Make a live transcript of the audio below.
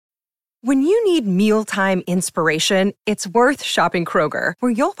When you need mealtime inspiration, it's worth shopping Kroger,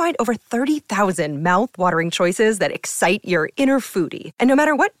 where you'll find over 30,000 mouth-watering choices that excite your inner foodie. And no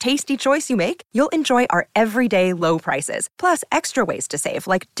matter what tasty choice you make, you'll enjoy our everyday low prices, plus extra ways to save,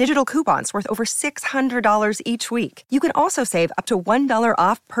 like digital coupons worth over $600 each week. You can also save up to $1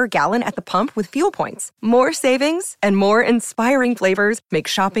 off per gallon at the pump with fuel points. More savings and more inspiring flavors make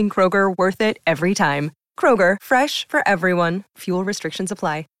shopping Kroger worth it every time. Kroger, fresh for everyone. Fuel restrictions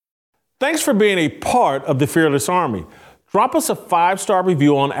apply. Thanks for being a part of the Fearless Army. Drop us a 5-star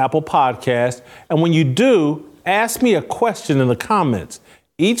review on Apple Podcasts, and when you do, ask me a question in the comments.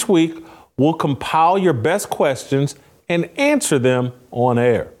 Each week, we'll compile your best questions and answer them on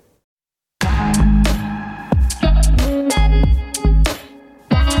air.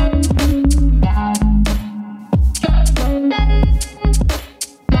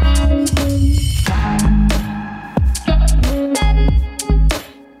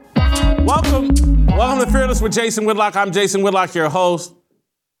 Welcome to Fearless with Jason Whitlock. I'm Jason Whitlock, your host.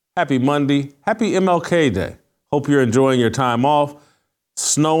 Happy Monday. Happy MLK Day. Hope you're enjoying your time off.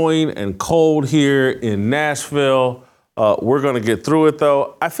 Snowing and cold here in Nashville. We're going to get through it,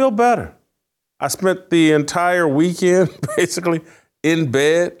 though. I feel better. I spent the entire weekend basically in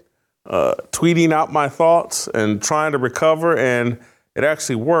bed, tweeting out my thoughts and trying to recover, and it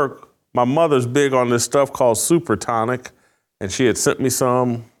actually worked. My mother's big on this stuff called Super Tonic, and she had sent me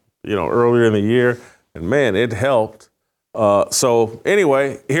some earlier in the year, and man, it helped. So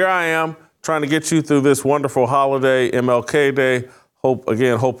anyway, here I am trying to get you through this wonderful holiday, MLK Day.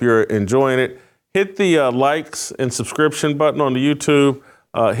 Hope you're enjoying it. Hit the likes and subscription button on the YouTube.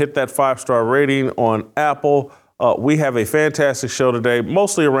 Hit that 5-star rating on Apple. We have a fantastic show today,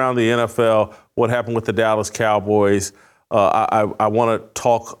 mostly around the NFL, what happened with the Dallas Cowboys. I want to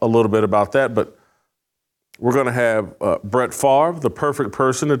talk a little bit about that, but we're going to have Brett Favre, the perfect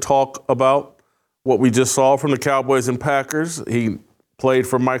person to talk about what we just saw from the Cowboys and Packers. He played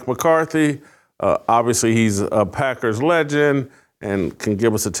for Mike McCarthy. Obviously, he's a Packers legend and can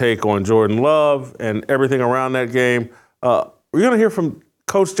give us a take on Jordan Love and everything around that game. We're going to hear from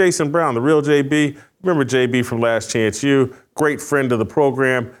Coach Jason Brown, the real JB. Remember JB from Last Chance U, great friend of the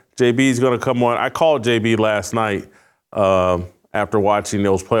program. JB's going to come on. I called JB last night after watching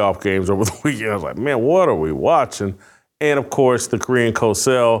those playoff games over the weekend. I was like, man, what are we watching? And, of course, the Korean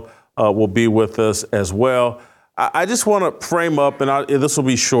Cosell will be with us as well. I just want to frame up, and this will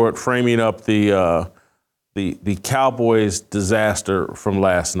be short, framing up the Cowboys disaster from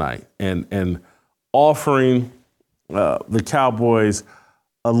last night and offering the Cowboys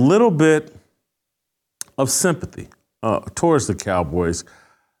a little bit of sympathy towards the Cowboys.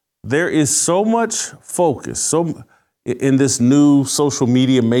 There is so much focus, in this new social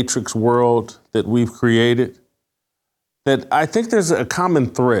media matrix world that we've created, that I think there's a common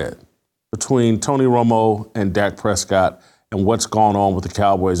thread between Tony Romo and Dak Prescott and what's gone on with the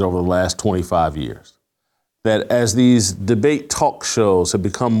Cowboys over the last 25 years. That as these debate talk shows have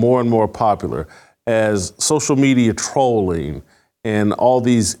become more and more popular, as social media trolling and all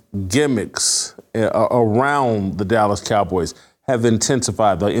these gimmicks around the Dallas Cowboys have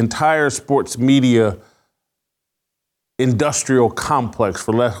intensified, the entire sports media industrial complex,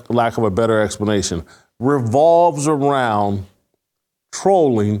 for lack of a better explanation, revolves around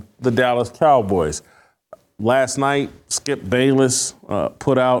trolling the Dallas Cowboys. Last night, Skip Bayless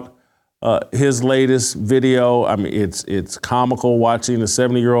put out his latest video. I mean, it's comical watching a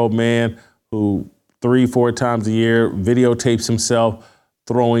 70-year-old man who 3-4 times a year videotapes himself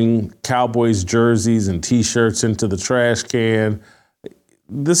throwing Cowboys jerseys and T-shirts into the trash can.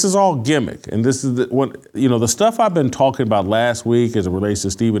 This is all gimmick, and this is the stuff I've been talking about last week as it relates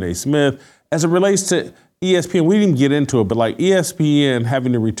to Stephen A. Smith, as it relates to ESPN. We didn't get into it, but like ESPN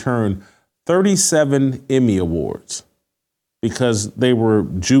having to return 37 Emmy Awards because they were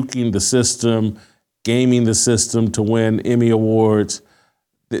juking the system, gaming the system to win Emmy Awards.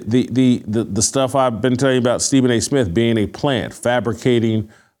 The stuff I've been telling you about Stephen A. Smith being a plant, fabricating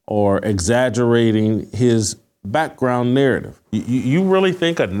or exaggerating his background narrative. You really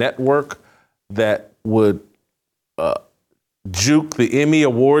think a network that would juke the Emmy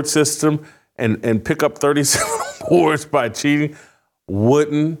award system and pick up 37 awards by cheating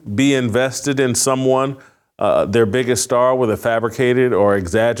wouldn't be invested in someone, their biggest star, with a fabricated or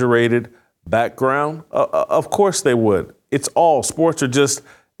exaggerated background? Of course they would. It's all, sports are just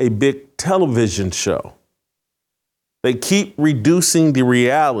a big television show. They keep reducing the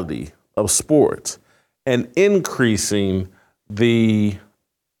reality of sports and increasing the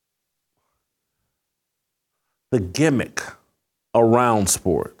gimmick around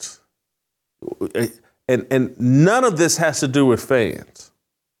sports. And none of this has to do with fans.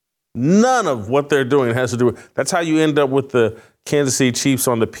 None of what they're doing has to do with. That's how you end up with the Kansas City Chiefs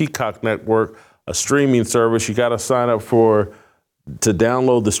on the Peacock Network, a streaming service. You got to sign up to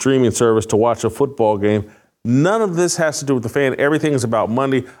download the streaming service to watch a football game. None of this has to do with the fan. Everything is about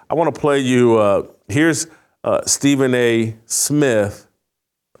money. I want to play you. Here's Stephen A. Smith.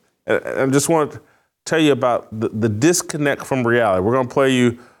 I just want to tell you about the disconnect from reality. We're going to play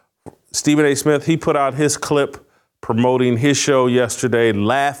you Stephen A. Smith. He put out his clip promoting his show yesterday,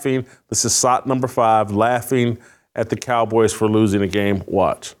 laughing. This is SOT number 5, laughing at the Cowboys for losing a game.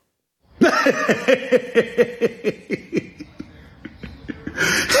 Watch.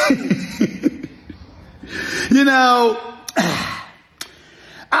 You know,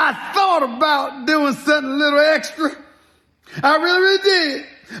 I thought about doing something a little extra. I really did.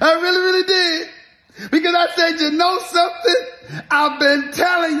 I really did. Because I said, you know something? I've been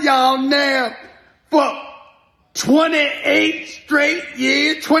telling y'all now for 28 straight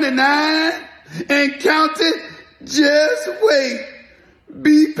years, 29 and counting. Just wait.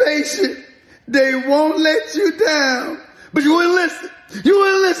 Be patient. They won't let you down. But you wouldn't listen. You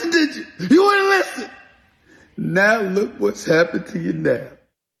wouldn't listen, did you? You wouldn't listen. Now look what's happened to you now.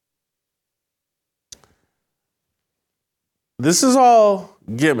 This is all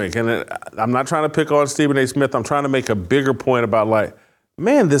gimmick, and I'm not trying to pick on Stephen A. Smith. I'm trying to make a bigger point about,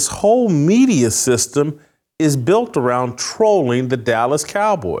 man, this whole media system is built around trolling the Dallas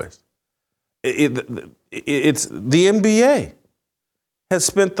Cowboys. It's the NBA has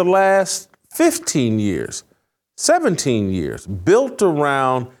spent the last 15 years, 17 years built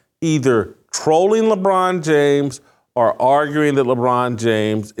around either trolling LeBron James or arguing that LeBron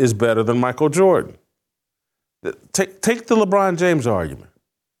James is better than Michael Jordan. Take the LeBron James argument.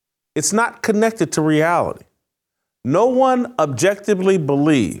 It's not connected to reality. No one objectively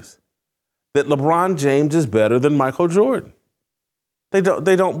believes that LeBron James is better than Michael Jordan. They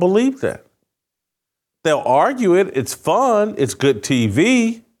don't believe that. They'll argue it. It's fun. It's good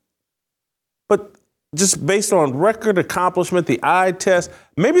TV. But just based on record accomplishment, the eye test,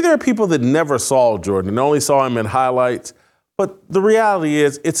 maybe there are people that never saw Jordan and only saw him in highlights. But the reality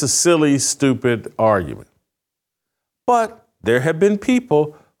is it's a silly, stupid argument. But there have been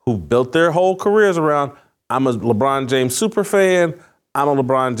people who built their whole careers around, I'm a LeBron James super fan, I'm a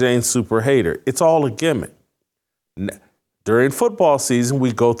LeBron James super hater. It's all a gimmick. During football season,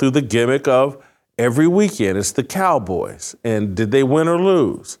 we go through the gimmick of every weekend, it's the Cowboys. And did they win or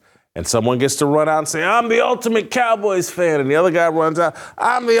lose? And someone gets to run out and say, I'm the ultimate Cowboys fan. And the other guy runs out,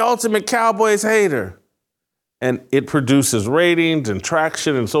 I'm the ultimate Cowboys hater. And it produces ratings and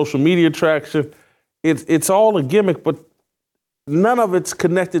traction and social media traction. It's all a gimmick, but none of it's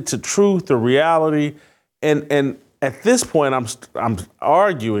connected to truth or reality. And at this point, I'm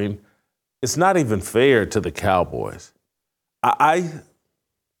arguing it's not even fair to the Cowboys. I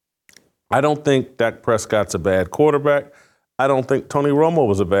don't think Dak Prescott's a bad quarterback. I don't think Tony Romo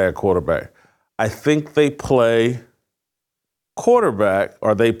was a bad quarterback. I think they play quarterback,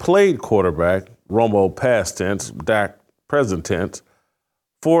 or they played quarterback, Romo past tense, Dak present tense,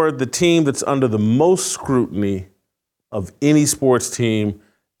 for the team that's under the most scrutiny of any sports team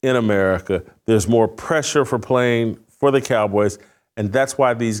in America. There's more pressure for playing for the Cowboys, and that's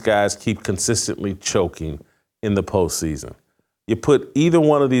why these guys keep consistently choking in the postseason. You put either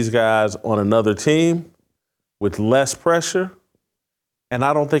one of these guys on another team with less pressure, and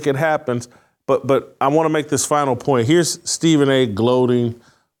I don't think it happens. But I want to make this final point. Here's Stephen A. gloating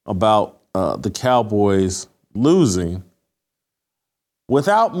about the Cowboys losing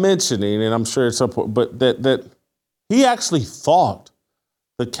without mentioning, and I'm sure it's up, but that he actually thought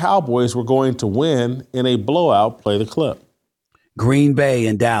the Cowboys were going to win in a blowout. Play the clip. Green Bay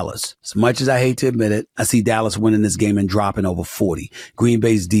and Dallas. As much as I hate to admit it, I see Dallas winning this game and dropping over 40. Green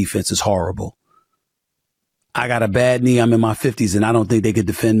Bay's defense is horrible. I got a bad knee. I'm in my 50s, and I don't think they could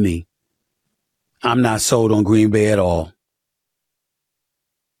defend me. I'm not sold on Green Bay at all.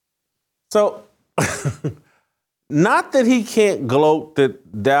 So, not that he can't gloat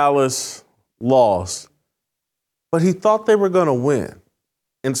that Dallas lost, but he thought they were going to win.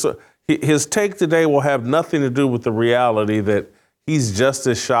 And so his take today will have nothing to do with the reality that he's just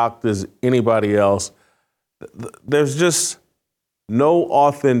as shocked as anybody else. There's just no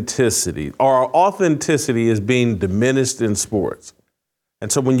authenticity, or authenticity is being diminished in sports.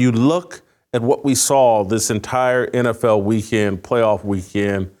 And so when you look at what we saw this entire NFL weekend, playoff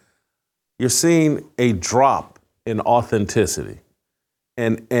weekend, you're seeing a drop in authenticity.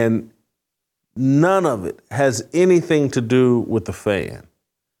 And none of it has anything to do with the fan.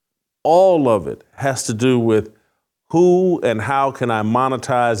 All of it has to do with who and how can I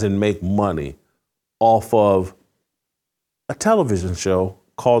monetize and make money off of a television show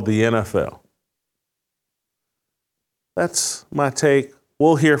called the NFL. That's my take.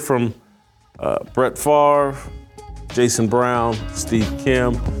 We'll hear from Brett Favre, Jason Brown, Steve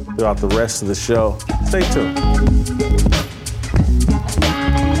Kim throughout the rest of the show. Stay tuned.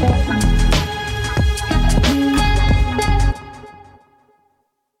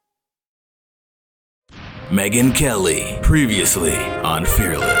 Megyn Kelly, previously on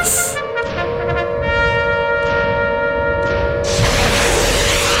Fearless.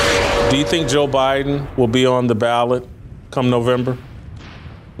 Do you think Joe Biden will be on the ballot come November?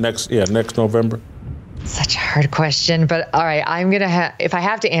 Next November? Such a hard question, but all right, if I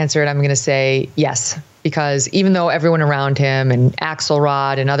have to answer it, I'm going to say yes, because even though everyone around him and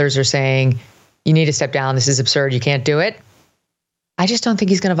Axelrod and others are saying, you need to step down, this is absurd, you can't do it, I just don't think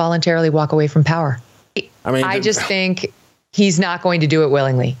he's going to voluntarily walk away from power. I just think he's not going to do it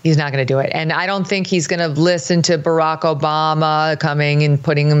willingly. He's not going to do it. And I don't think he's going to listen to Barack Obama coming and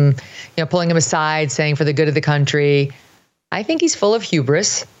pulling him aside, saying for the good of the country. I think he's full of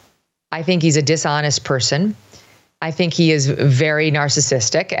hubris. I think he's a dishonest person. I think he is very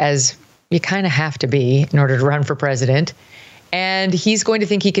narcissistic, as you kind of have to be in order to run for president. And he's going to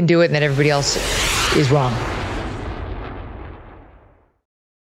think he can do it and that everybody else is wrong.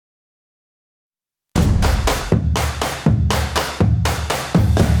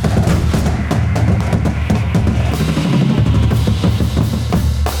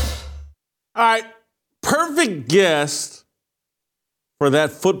 All right, perfect guest for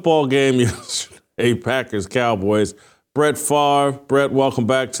that football game yesterday, Packers Cowboys. Brett Favre. Brett, welcome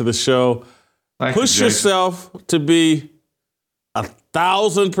back to the show. Push yourself to be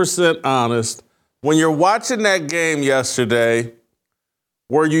 1,000% honest. When you're watching that game yesterday,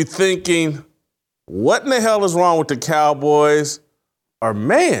 were you thinking, what in the hell is wrong with the Cowboys? Or,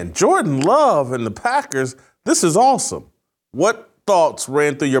 man, Jordan Love and the Packers, this is awesome. What thoughts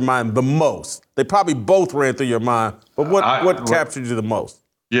ran through your mind the most? They probably both ran through your mind, but what captured you the most?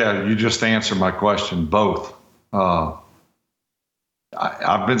 Yeah, you just answered my question, both. I've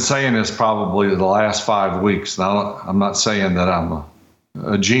been saying this probably the last 5 weeks. Now, I'm not saying that I'm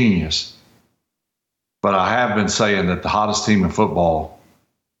a genius, but I have been saying that the hottest team in football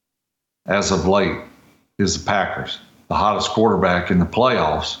as of late is the Packers. The hottest quarterback in the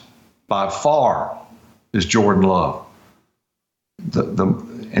playoffs by far is Jordan Love.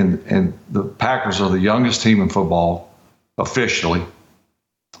 And the Packers are the youngest team in football officially,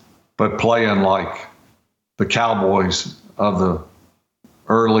 but playing like the Cowboys of the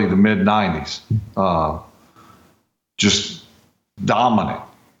early to mid 90s, just dominant.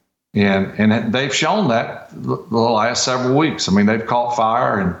 And they've shown that the last several weeks. I mean, they've caught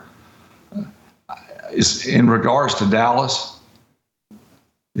fire. And in regards to Dallas,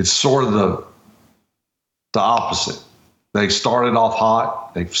 it's sort of the opposite. They started off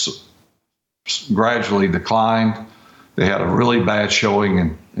hot. They've gradually declined. They had a really bad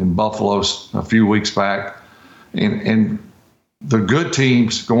showing in Buffalo a few weeks back. And the good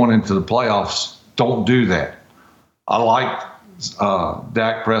teams going into the playoffs don't do that. I like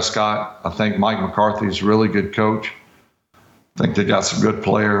Dak Prescott. I think Mike McCarthy is a really good coach. I think they got some good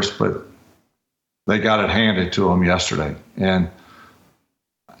players, but they got it handed to them yesterday. And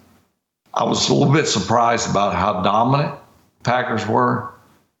I was a little bit surprised about how dominant Packers were,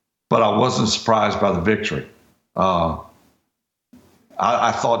 but I wasn't surprised by the victory. I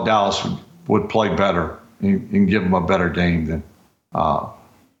thought Dallas would play better and give them a better game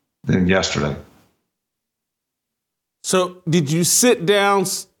than yesterday. So did you sit down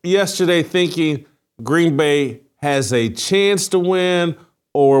yesterday thinking Green Bay has a chance to win,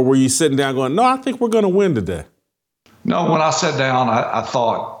 or were you sitting down going, no, I think we're going to win today? No, when I sat down, I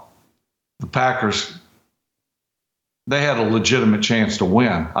thought the Packers, they had a legitimate chance to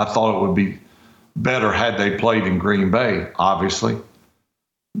win. I thought it would be better had they played in Green Bay, obviously.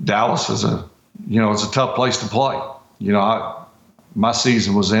 Dallas is it's a tough place to play. My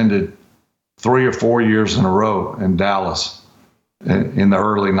season was ended 3 or 4 years in a row in Dallas in the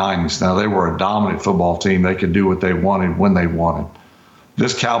early 90s. Now, they were a dominant football team. They could do what they wanted when they wanted.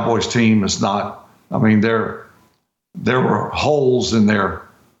 This Cowboys team is not, I mean, there were holes in their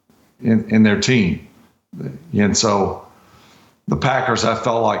team. And so the Packers, I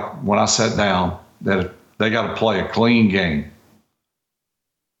felt like when I sat down that they got to play a clean game.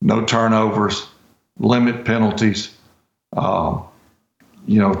 No turnovers, limit penalties, try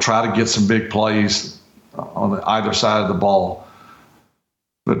to get some big plays on either side of the ball.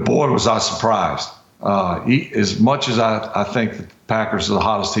 But boy, was I surprised. As much as I think the Packers are the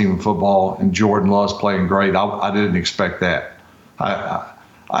hottest team in football and Jordan Love's playing great, I didn't expect that.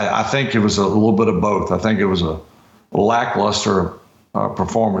 I think it was a little bit of both. I think it was a lackluster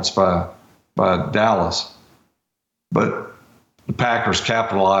performance by Dallas, but the Packers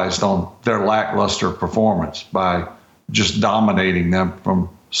capitalized on their lackluster performance by just dominating them from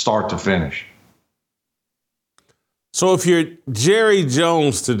start to finish. So if you're Jerry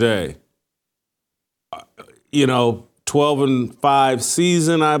Jones today, 12-5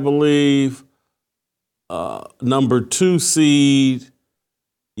 season, I believe, number 2 seed,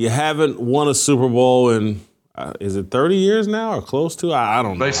 you haven't won a Super Bowl in, is it 30 years now or close to? I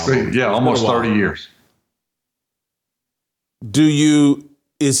don't know. Basically, yeah, almost 30 years.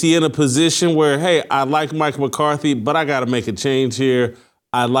 Is he in a position where, hey, I like Mike McCarthy, but I got to make a change here.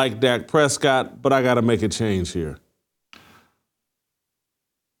 I like Dak Prescott, but I got to make a change here?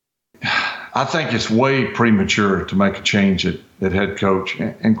 I think it's way premature to make a change at head coach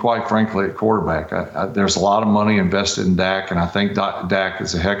and quite frankly, at quarterback. There's a lot of money invested in Dak, and I think Dak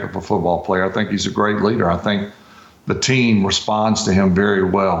is a heck of a football player. I think he's a great leader. I think the team responds to him very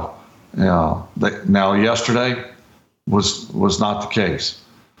well. Now, yesterday was not the case.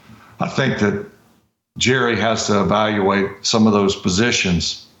 I think that Jerry has to evaluate some of those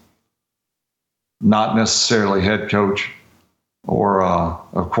positions, not necessarily head coach or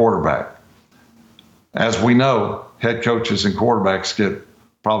a quarterback. As we know, head coaches and quarterbacks get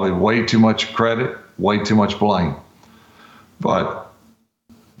probably way too much credit, way too much blame. But,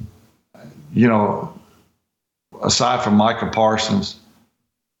 aside from Micah Parsons,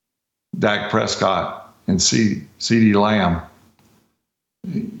 Dak Prescott, and CeeDee Lamb,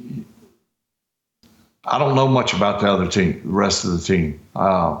 I don't know much about the rest of the team.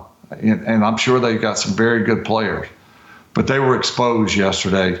 And I'm sure they've got some very good players. But they were exposed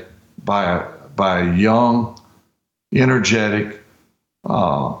yesterday by a young, energetic,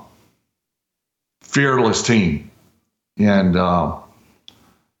 fearless team. And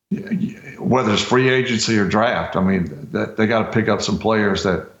whether it's free agency or draft, I mean, they got to pick up some players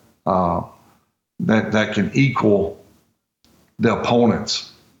that can equal the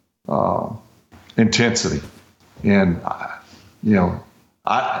opponent's intensity. And,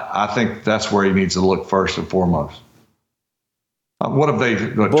 I think that's where he needs to look first and foremost. What have they?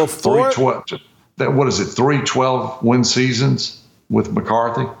 3-12 win seasons with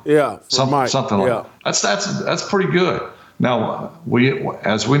McCarthy? Yeah, something like that. That's pretty good. Now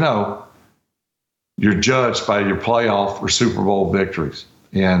as we know, you're judged by your playoff or Super Bowl victories,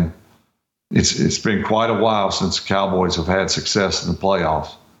 and it's been quite a while since the Cowboys have had success in the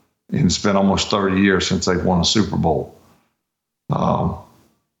playoffs, and it's been almost 30 years since they've won a Super Bowl. So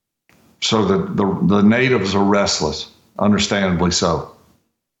the natives are restless. Understandably so.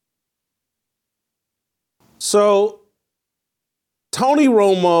 So, Tony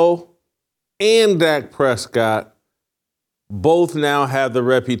Romo and Dak Prescott both now have the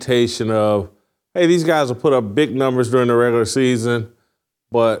reputation of, hey, these guys will put up big numbers during the regular season,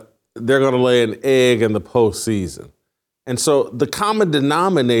 but they're going to lay an egg in the postseason. And so the common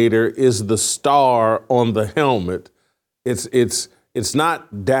denominator is the star on the helmet. It's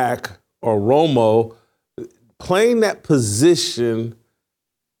not Dak or Romo. Playing that position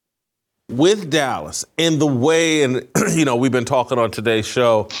with Dallas and the way, and we've been talking on today's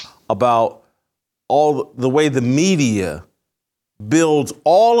show about all the way the media builds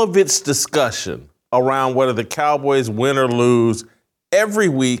all of its discussion around whether the Cowboys win or lose every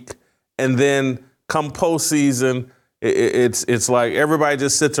week, and then come postseason, it's like everybody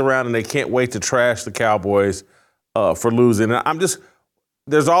just sits around and they can't wait to trash the Cowboys for losing. And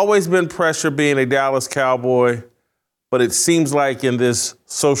there's always been pressure being a Dallas Cowboy, but it seems like in this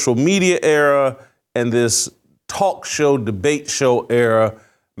social media era and this talk show, debate show era,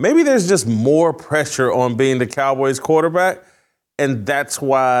 maybe there's just more pressure on being the Cowboys quarterback, and that's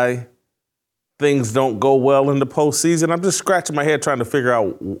why things don't go well in the postseason. I'm just scratching my head trying to figure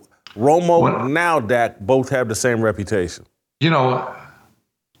out Romo, now Dak, both have the same reputation.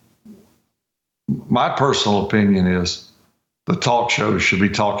 My personal opinion is the talk shows should be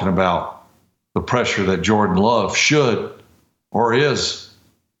talking about the pressure that Jordan Love should or is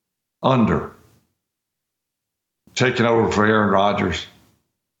under, taking over for Aaron Rodgers.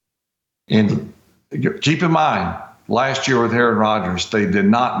 And keep in mind, last year with Aaron Rodgers, they did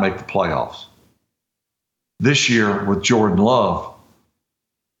not make the playoffs. This year with Jordan Love,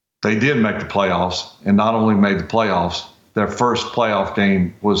 they did make the playoffs, and not only made the playoffs, their first playoff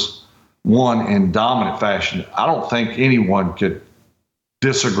game was won in dominant fashion. I don't think anyone could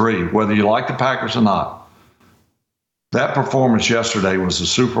disagree, whether you like the Packers or not. That performance yesterday was a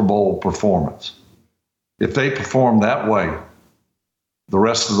Super Bowl performance. If they perform that way the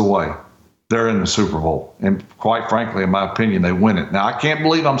rest of the way, they're in the Super Bowl. And quite frankly, in my opinion, they win it. Now, I can't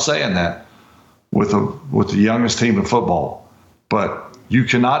believe I'm saying that with the youngest team in football. But you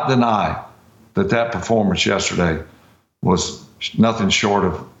cannot deny that performance yesterday was nothing short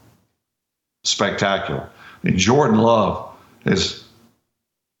of spectacular. And Jordan Love has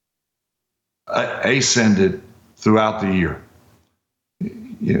ascended throughout the year.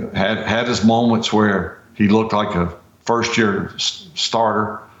 Had his moments where he looked like a first-year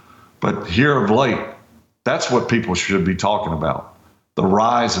starter, but here of late, that's what people should be talking about. The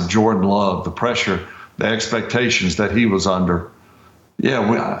rise of Jordan Love, the pressure, the expectations that he was under.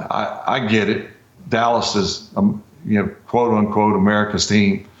 Yeah, I get it. Dallas is, quote unquote, America's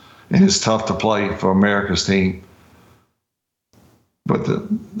team, and it's tough to play for America's team. But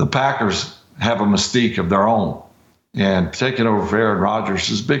the Packers have a mystique of their own, and taking over for Aaron Rodgers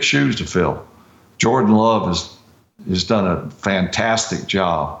is big shoes to fill. Jordan Love has done a fantastic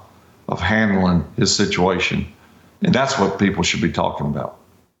job of handling his situation, and that's what people should be talking about.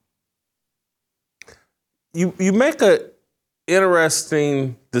 You make a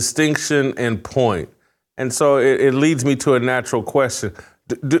interesting distinction and point. And so it leads me to a natural question.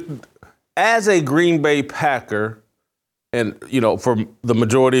 As a Green Bay Packer, and, for the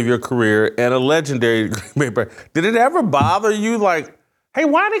majority of your career, and a legendary Green Bay Packer, did it ever bother you, like, hey,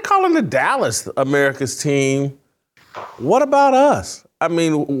 why are they calling the Dallas America's team? What about us? I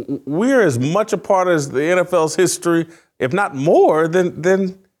mean, we're as much a part of the NFL's history, if not more,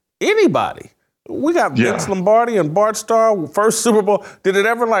 than anybody. We got Vince Lombardi and Bart Starr, first Super Bowl. Did it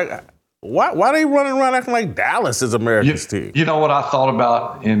ever why are they running around acting like Dallas is America's team? You know what I thought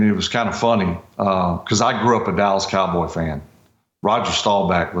about, and it was kind of funny, because I grew up a Dallas Cowboy fan. Roger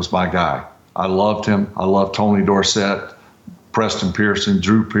Staubach was my guy. I loved him. I loved Tony Dorsett, Preston Pearson,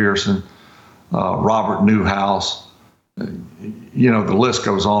 Drew Pearson, Robert Newhouse. The list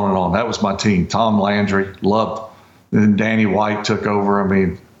goes on and on. That was my team. Tom Landry, loved. Then Danny White took over. I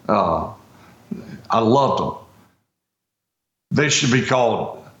mean, I loved them. They should be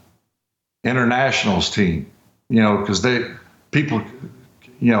called Internationals team, because people,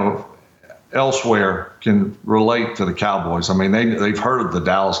 elsewhere can relate to the Cowboys. I mean, they've heard of the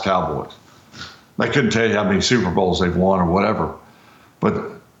Dallas Cowboys. They couldn't tell you how many Super Bowls they've won or whatever.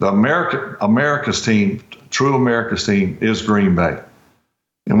 But the America's team, true America's team, is Green Bay.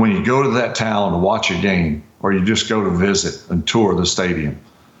 And when you go to that town to watch a game, or you just go to visit and tour the stadium,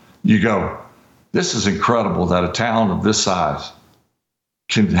 you go, this is incredible that a town of this size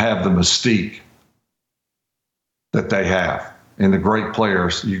can have the mystique that they have. And the great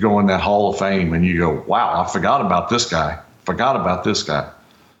players, you go in that Hall of Fame and you go, wow, I forgot about this guy. But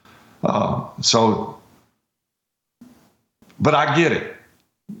I get it.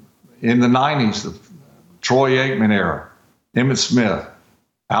 In the 90s, the Troy Aikman era, Emmitt Smith,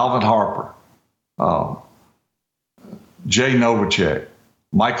 Alvin Harper, Jay Novacek,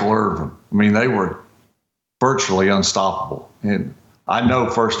 Michael Irvin. I mean, they were virtually unstoppable. And I know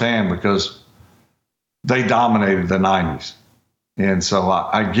firsthand because they dominated the 90s. And so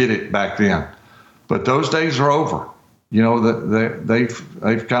I get it back then. But those days are over.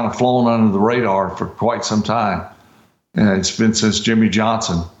 They've kind of flown under the radar for quite some time. And it's been since Jimmy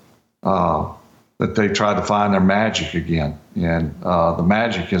Johnson that they tried to find their magic again. And the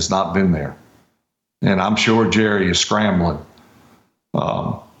magic has not been there. And I'm sure Jerry is scrambling.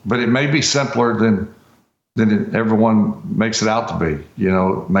 But it may be simpler than everyone makes it out to be.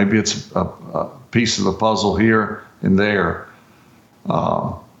 Maybe it's a piece of the puzzle here and there.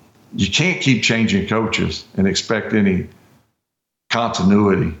 You can't keep changing coaches and expect any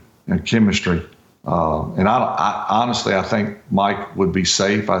continuity and chemistry. And I honestly, I think Mike would be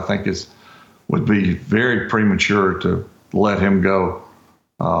safe. I think it would be very premature to let him go.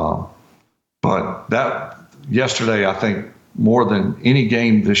 But that yesterday, I think more than any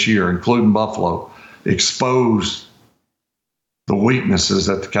game this year, including Buffalo, exposed the weaknesses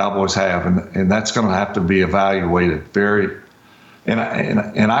that the Cowboys have, and that's going to have to be evaluated and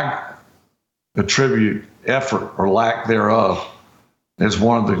I attribute effort or lack thereof as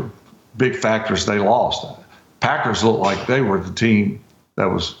one of the big factors they lost. Packers looked like they were the team that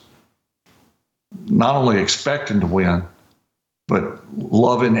was not only expecting to win, but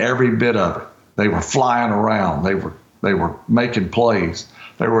loving every bit of it. They were flying around. They were making plays.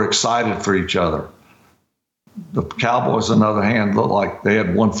 They were excited for each other. The Cowboys, on the other hand, looked like they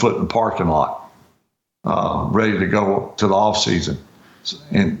had one foot in the parking lot, ready to go to the offseason.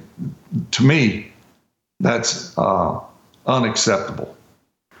 And to me, that's unacceptable.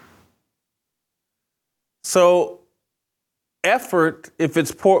 So effort, if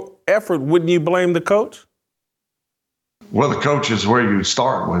it's poor effort, wouldn't you blame the coach? Well, the coach is where you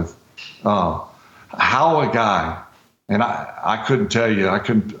start with. How a guy, and I couldn't tell you, I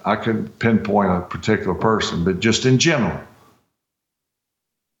couldn't pinpoint a particular person, but just in general,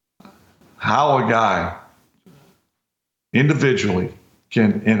 how a guy individually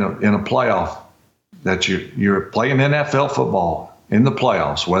can, in a playoff, that you're playing NFL football in the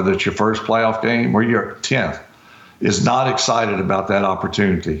playoffs, whether it's your first playoff game or your 10th, is not excited about that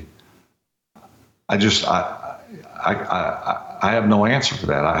opportunity. I have no answer for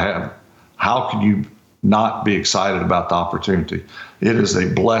that. How can you not be excited about the opportunity? It is a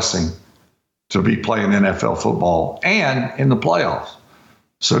blessing to be playing NFL football and in the playoffs.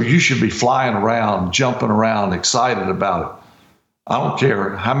 So you should be flying around, jumping around, excited about it. I don't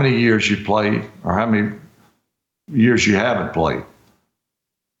care how many years you played or how many years you haven't played.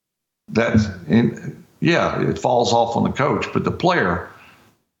 It falls off on the coach, but the player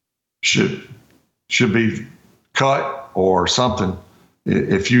should be cut or something.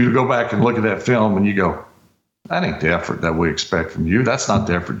 If you go back and look at that film and you go, that ain't the effort that we expect from you. That's not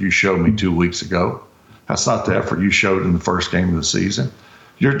the effort you showed me 2 weeks ago. That's not the effort you showed in the first game of the season.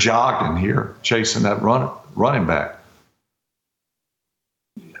 You're jogging here, chasing that running back.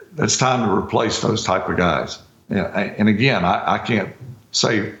 It's time to replace those type of guys. And again, I can't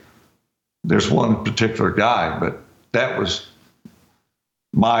say there's one particular guy, but that was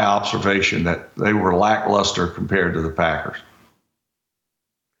my observation, that they were lackluster compared to the Packers.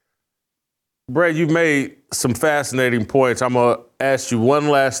 Brad, you made some fascinating points. I'm going to ask you one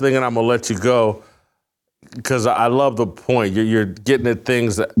last thing, and I'm going to let you go, because I love the point. You're getting at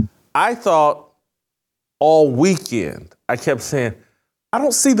things that I thought all weekend. I kept saying, I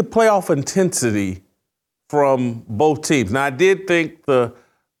don't see the playoff intensity from both teams. Now, I did think the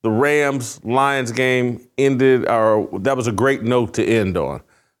Rams-Lions game ended, or that was a great note to end on.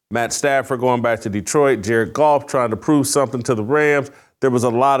 Matt Stafford going back to Detroit, Jared Goff trying to prove something to the Rams. There was a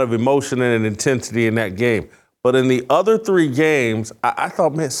lot of emotion and intensity in that game. But in the other three games, I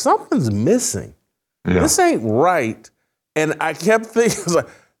thought, man, something's missing. Yeah. This ain't right. And I kept thinking, like,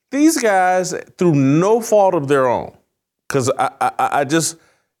 these guys, through no fault of their own, because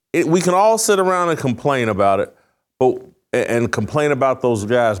we can all sit around and complain about it, and complain about those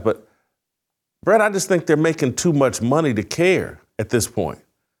guys. But, Brett, I just think they're making too much money to care at this point.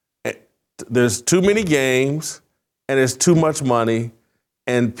 There's too many games, and there's too much money,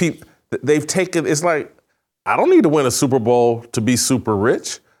 and they've taken. It's like, I don't need to win a Super Bowl to be super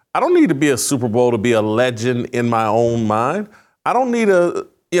rich. I don't need to be a Super Bowl to be a legend in my own mind. I don't need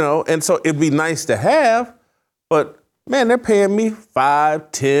and so it'd be nice to have, but man, they're paying me $5,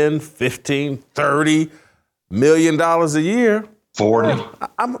 $10, $15, $30 million a year. 40. Yeah,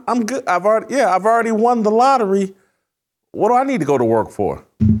 I'm good. I've already won the lottery. What do I need to go to work for?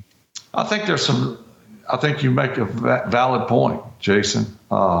 I think you make a valid point, Jason.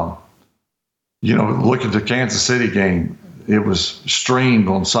 Look at the Kansas City game. It was streamed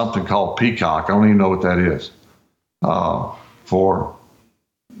on something called Peacock. I don't even know what that is. For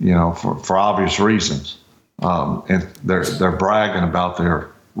obvious reasons. And they're bragging about their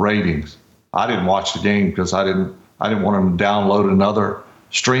ratings. I didn't watch the game because I didn't want them to download another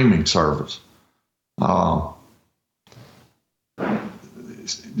streaming service.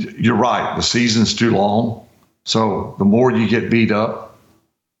 You're right. The season's too long. So the more you get beat up,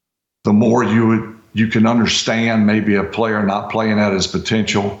 the more you can understand maybe a player not playing at his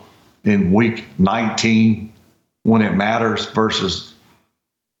potential in week 19 when it matters versus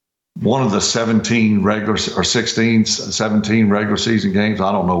one of the 17 regular season games.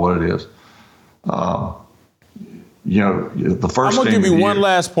 I don't know what it is. The first. I'm gonna give you one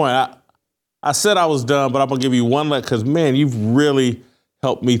last point. I said I was done, but I'm gonna give you one last, because man, you've really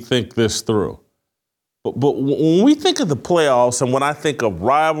helped me think this through. But when we think of the playoffs, and when I think of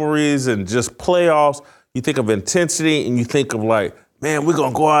rivalries and just playoffs, you think of intensity, and you think of like, man, we're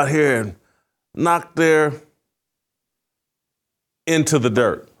gonna go out here and knock their into the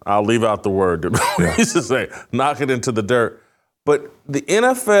dirt. I'll leave out the word that we used to say, knock it into the dirt. But the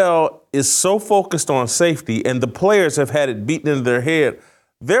NFL is so focused on safety, and the players have had it beaten into their head.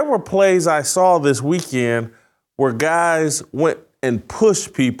 There were plays I saw this weekend where guys went and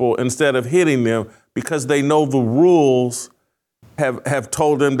pushed people instead of hitting them because they know the rules have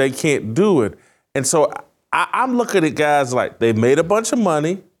told them they can't do it. And so I'm looking at guys like, they've made a bunch of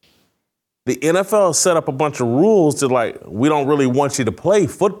money. The NFL has set up a bunch of rules to, like, we don't really want you to play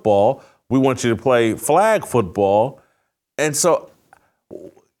football. We want you to play flag football. And so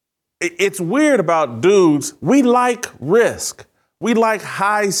it's weird about dudes. We like risk. We like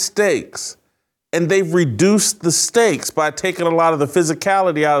high stakes. And they've reduced the stakes by taking a lot of the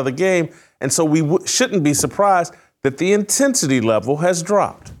physicality out of the game. And so we shouldn't be surprised that the intensity level has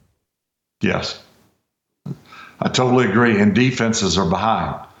dropped. Yes, I totally agree. And defenses are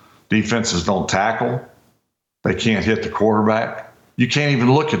behind. Defenses don't tackle. They can't hit the quarterback. you can't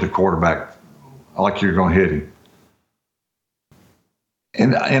even look at the quarterback like you're going to hit him.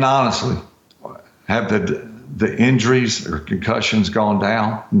 And honestly, have the injuries or concussions gone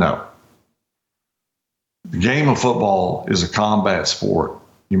down? No. The game of football is a combat sport.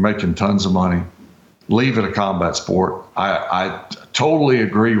 You're making tons of money. Leave it a combat sport. I totally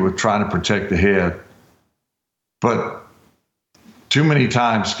agree with trying to protect the head, but too many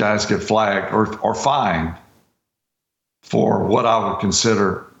times guys get flagged or fined for what I would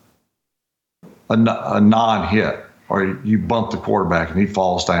consider a non-hit, or you bump the quarterback and he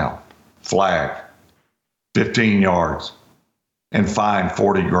falls down, flag, 15 yards, and fine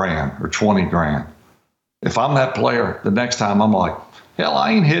 $40,000 or $20,000. If I'm that player, the next time I'm like, hell,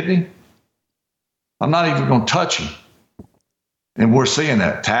 I ain't hitting him. I'm not even going to touch him. And we're seeing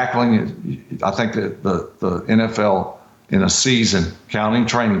that. Tackling, I think that the NFL in a season, counting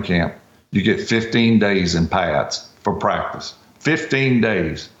training camp, you get 15 days in pads for practice. 15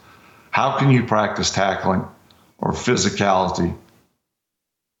 days. How can you practice tackling or physicality,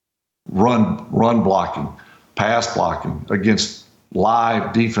 run blocking, pass blocking against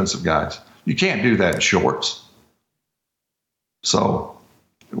live defensive guys? You can't do that in shorts. So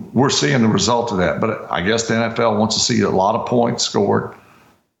we're seeing the result of that. But I guess the NFL wants to see a lot of points scored,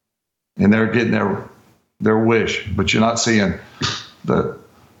 and they're getting their wish. But you're not seeing the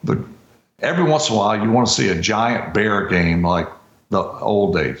every once in a while you want to see a giant bear game like the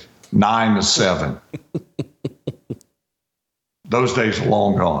old days, 9-7. Those days are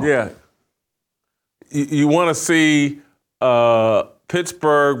long gone. Yeah. You want to see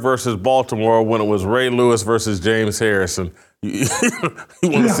Pittsburgh versus Baltimore when it was Ray Lewis versus James Harrison. You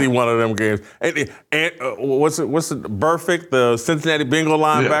want to see one of them games. And what's it? Burfict, the Cincinnati Bengal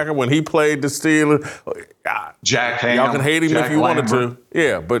linebacker, when he played the Steelers. Jack Ham. Y'all can hate him if you wanted to.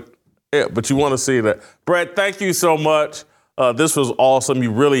 Yeah, but you want to see that. Brett, thank you so much. This was awesome.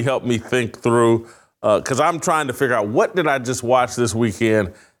 You really helped me think through, because I'm trying to figure out what did I just watch this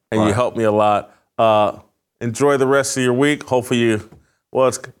weekend, and you helped me a lot. Enjoy the rest of your week. Hopefully you, I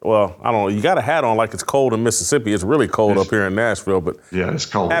don't know. You got a hat on like it's cold in Mississippi. It's really cold up here in Nashville, but yeah, it's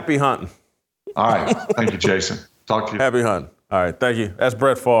cold. Happy hunting. All right. Thank you, Jason. Talk to you. Happy hunting. All right. Thank you. That's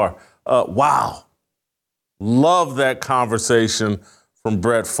Brett Favre. Wow. Love that conversation from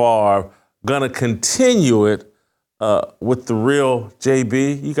Brett Favre. Gonna continue it with the real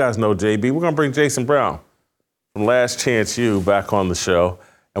JB. You guys know JB. We're gonna bring Jason Brown from Last Chance U back on the show,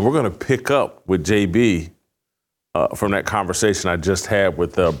 and we're gonna pick up with JB from that conversation I just had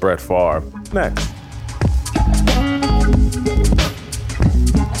with Brett Favre. Next.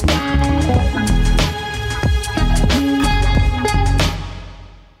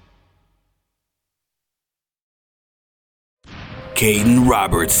 Caden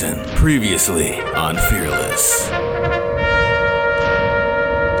Robertson, previously on Fearless.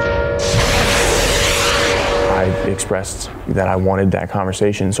 I expressed that I wanted that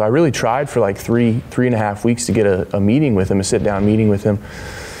conversation. So I really tried for like three and a half weeks to get a meeting with him, a sit-down meeting with him.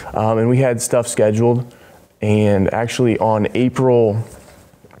 And we had stuff scheduled. And actually on April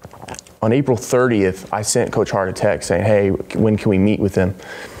 30th, I sent Coach Hart a text saying, hey, when can we meet with him?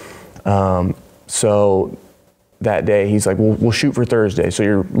 So that day, he's like, we'll shoot for Thursday. So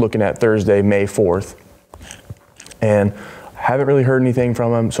you're looking at Thursday, May 4th. And haven't really heard anything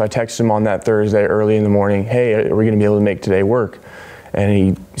from him, so I texted him on that Thursday early in the morning, hey, are we gonna be able to make today work? And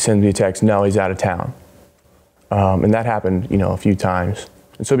he sends me a text, no, he's out of town. And that happened, a few times.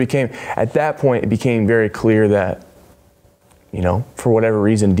 And so at that point, it became very clear that, for whatever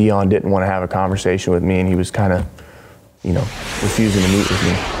reason, Dion didn't want to have a conversation with me, and he was kind of, refusing to meet with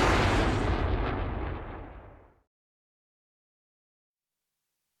me.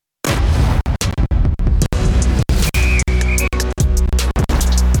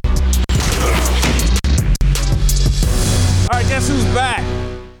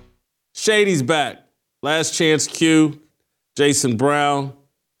 Shady's back. Last Chance Q, Jason Brown,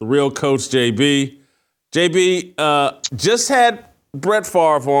 the real Coach JB. JB, just had Brett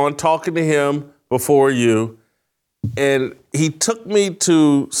Favre on, talking to him before you, and he took me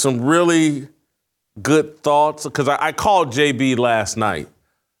to some really good thoughts, because I called JB last night,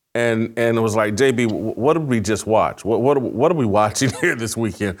 and it was like, JB, what did we just watch? What are we watching here this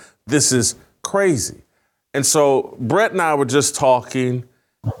weekend? This is crazy. And so Brett and I were just talking,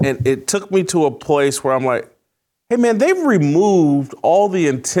 and it took me to a place where I'm like, hey, man, they've removed all the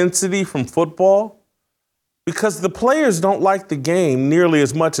intensity from football because the players don't like the game nearly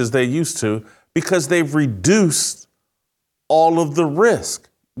as much as they used to, because they've reduced all of the risk.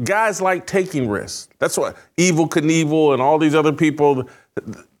 Guys like taking risks. That's what Evel Knievel and all these other people,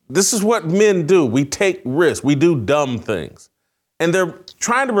 this is what men do. We take risks. We do dumb things. And they're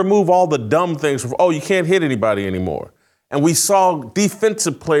trying to remove all the dumb things from, you can't hit anybody anymore. And we saw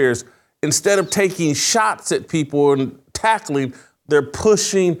defensive players, instead of taking shots at people and tackling, they're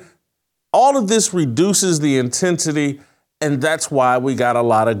pushing. All of this reduces the intensity, and that's why we got a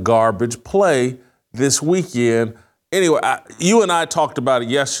lot of garbage play this weekend. Anyway, you and I talked about it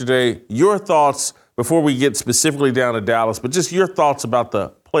yesterday. Your thoughts, before we get specifically down to Dallas, but just your thoughts about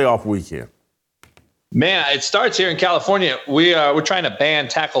the playoff weekend. Man, it starts here in California. We're trying to ban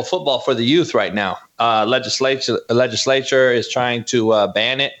tackle football for the youth right now. Legislature is trying to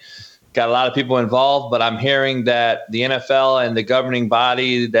ban it. Got a lot of people involved, but I'm hearing that the NFL and the governing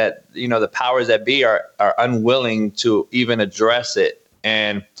body, that the powers that be are unwilling to even address it.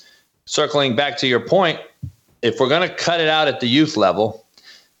 And circling back to your point, if we're going to cut it out at the youth level,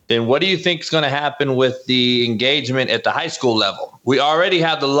 then what do you think is going to happen with the engagement at the high school level? We already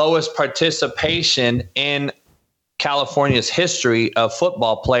have the lowest participation in California's history of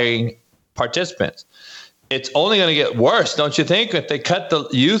football playing participants. It's only going to get worse, don't you think, if they cut the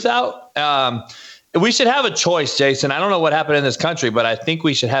youth out? We should have a choice, Jason. I don't know what happened in this country, but I think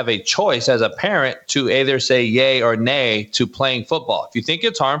we should have a choice as a parent to either say yay or nay to playing football. If you think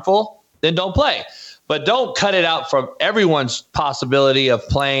it's harmful, then don't play. But don't cut it out from everyone's possibility of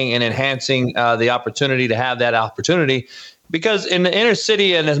playing and enhancing the opportunity to have that opportunity. Because in the inner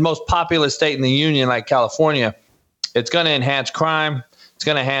city and the most populous state in the union, like California, it's going to enhance crime. It's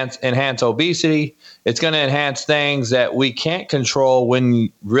going to enhance obesity. It's going to enhance things that we can't control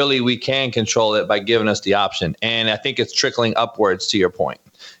when really we can control it by giving us the option. And I think it's trickling upwards, to your point.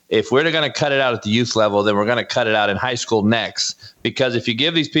 If we're going to cut it out at the youth level, then we're going to cut it out in high school next. Because if you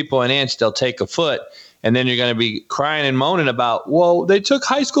give these people an inch, they'll take a foot. And then you're going to be crying and moaning about, whoa, they took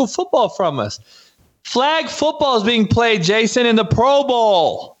high school football from us. Flag football is being played, Jason, in the Pro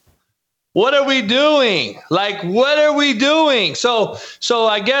Bowl. What are we doing? What are we doing? So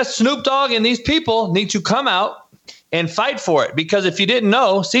I guess Snoop Dogg and these people need to come out and fight for it. Because if you didn't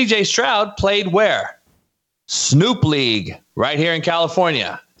know, CJ Stroud played where? Snoop League, right here in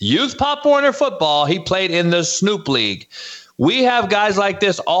California. Youth Pop Warner football, he played in the Snoop League. We have guys like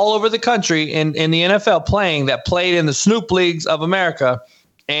this all over the country in the NFL playing that played in the Snoop Leagues of America.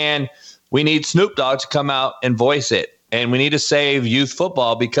 And we need Snoop Dogg to come out and voice it. And we need to save youth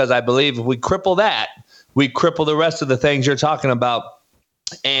football, because I believe if we cripple that, we cripple the rest of the things you're talking about.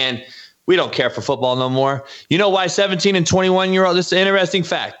 And we don't care for football no more. You know why 17 and 21-year-old? This is an interesting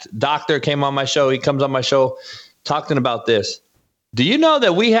fact. Doctor came on my show. He comes on my show talking about this. Do you know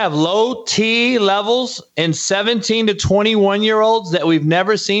that we have low T levels in 17 to 21-year-olds that we've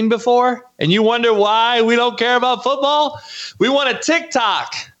never seen before? And you wonder why we don't care about football? We want to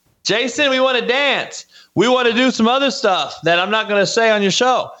TikTok. Jason, we want to dance. We want to do some other stuff that I'm not going to say on your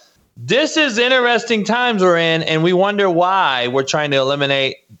show. This is interesting times we're in, and we wonder why we're trying to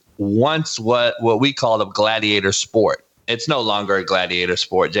eliminate once what we called a gladiator sport. It's no longer a gladiator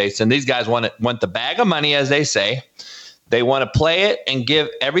sport, Jason. These guys want the bag of money, as they say. They want to play it and give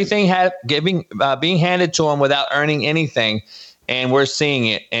everything being handed to them without earning anything, and we're seeing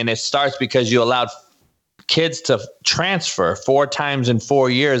it. And it starts because you allowed kids to transfer 4 times in 4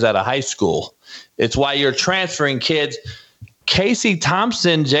 years out of high school. It's why you're transferring kids. Casey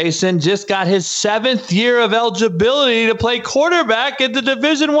Thompson, Jason, just got his 7th year of eligibility to play quarterback at the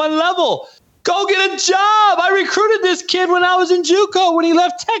Division I level. Go get a job. I recruited this kid when I was in JUCO when he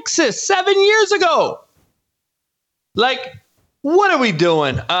left Texas 7 years ago. What are we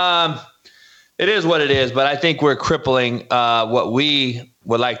doing? It is what it is, but I think we're crippling what we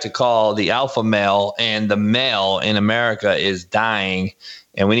would like to call the alpha male, and the male in America is dying,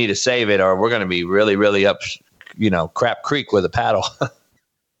 and we need to save it, or we're going to be really, really up, crap creek with a paddle.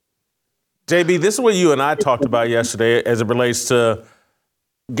 JB, this is what you and I talked about yesterday as it relates to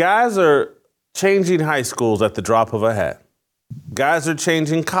guys are changing high schools at the drop of a hat. Guys are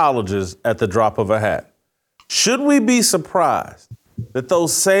changing colleges at the drop of a hat. Should we be surprised that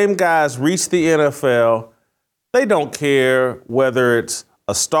those same guys reach the NFL? They don't care whether it's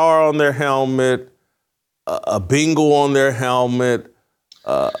a star on their helmet, a bingle on their helmet,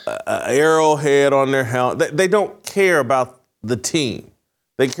 an arrowhead on their helmet. They don't care about the team.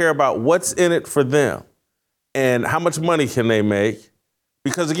 They care about what's in it for them and how much money can they make.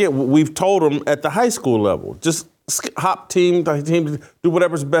 Because, again, we've told them at the high school level, just hop team, do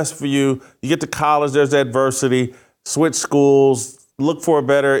whatever's best for you. You get to college, there's adversity, switch schools, look for a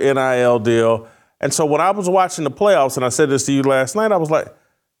better NIL deal. And so when I was watching the playoffs, and I said this to you last night, I was like,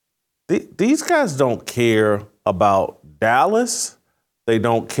 these guys don't care about Dallas. They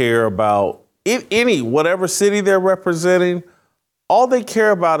don't care about whatever city they're representing. All they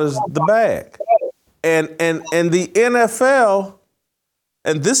care about is the bag. And the NFL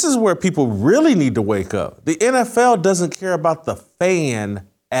And this is where people really need to wake up. The NFL doesn't care about the fan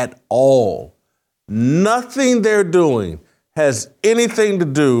at all. Nothing they're doing has anything to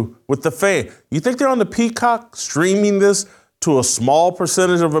do with the fan. You think they're on the Peacock streaming this to a small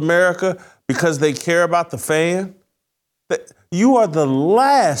percentage of America because they care about the fan? You are the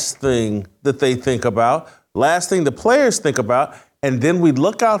last thing that they think about, last thing the players think about, and then we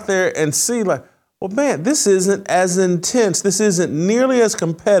look out there and see like, well, man, this isn't as intense. This isn't nearly as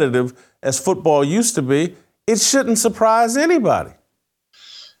competitive as football used to be. It shouldn't surprise anybody.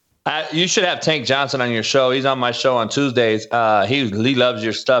 You should have Tank Johnson on your show. He's on my show on Tuesdays. He loves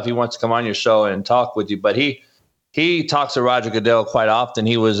your stuff. He wants to come on your show and talk with you. But he talks to Roger Goodell quite often.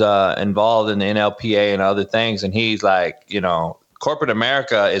 He was involved in the NLPA and other things. And he's like, corporate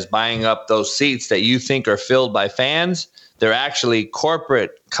America is buying up those seats that you think are filled by fans. They're actually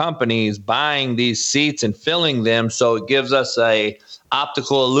corporate companies buying these seats and filling them. So it gives us a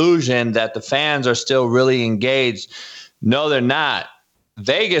optical illusion that the fans are still really engaged. No, they're not.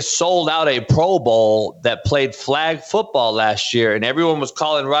 Vegas sold out a Pro Bowl that played flag football last year, and everyone was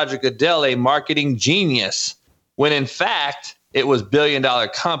calling Roger Goodell a marketing genius, when in fact it was billion-dollar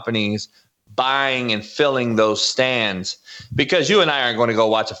companies buying and filling those stands. Because you and I aren't going to go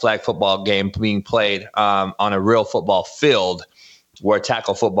watch a flag football game being played on a real football field where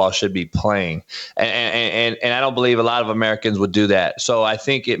tackle football should be playing. And I don't believe a lot of Americans would do that. So I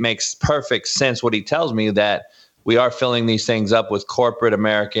think it makes perfect sense what he tells me, that we are filling these things up with corporate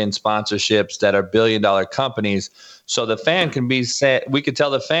American sponsorships that are billion-dollar companies. So the fan can be set. We could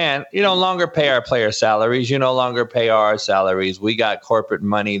tell the fan, you no longer pay our player salaries. You no longer pay our salaries. We got corporate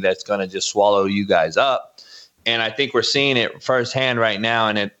money that's going to just swallow you guys up. And I think we're seeing it firsthand right now.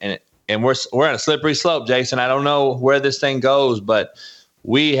 And we're on a slippery slope, Jason. I don't know where this thing goes, but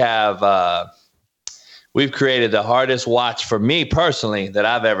we have we've created the hardest watch for me personally that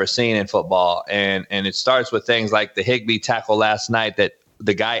I've ever seen in football. And it starts with things like the Higbee tackle last night that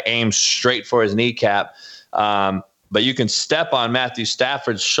the guy aims straight for his kneecap. But you can step on Matthew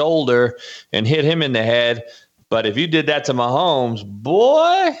Stafford's shoulder and hit him in the head. But if you did that to Mahomes,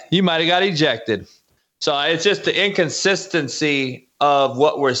 boy, you might have got ejected. So it's just the inconsistency of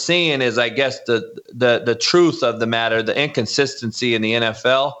what we're seeing is, I guess, the truth of the matter, the inconsistency in the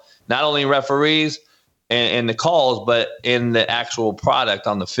NFL, not only referees and the calls, but in the actual product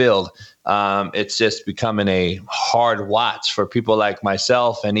on the field. It's just becoming a hard watch for people like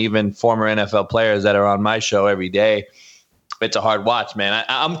myself and even former NFL players that are on my show every day. It's a hard watch, man.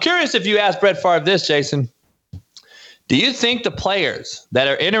 I'm curious if you asked Brett Favre this, Jason. Do you think the players that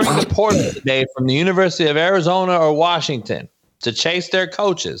are entering the portal today from the University of Arizona or Washington to chase their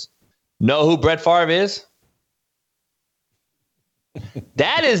coaches know who Brett Favre is?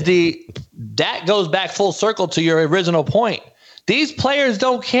 That goes back full circle to your original point. These players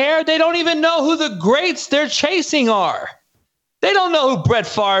don't care. They don't even know who the greats they're chasing are. They don't know who Brett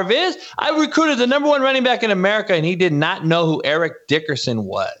Favre is. I recruited the number one running back in America, and he did not know who Eric Dickerson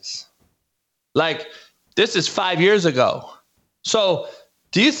was. Like, this is 5 years ago. So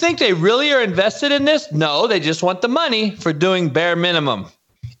do you think they really are invested in this? No, they just want the money for doing bare minimum.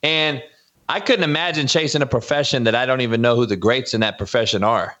 And I couldn't imagine chasing a profession that I don't even know who the greats in that profession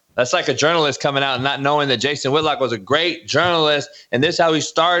are. That's like a journalist coming out and not knowing that Jason Whitlock was a great journalist and this is how he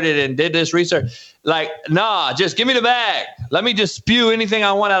started and did this research. Like, nah, just give me the bag. Let me just spew anything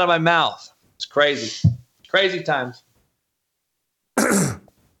I want out of my mouth. It's crazy. Crazy times.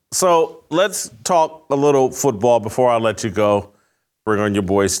 So let's talk a little football before I let you go. Bring on your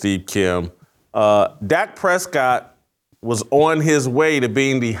boy Steve Kim. Dak Prescott was on his way to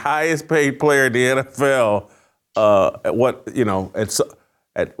being the highest paid player in the NFL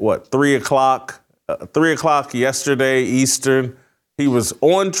at 3 o'clock? 3 o'clock yesterday, Eastern. He was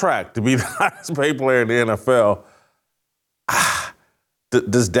on track to be the highest paid player in the NFL.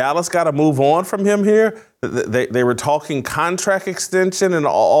 Does Dallas got to move on from him here? They were talking contract extension and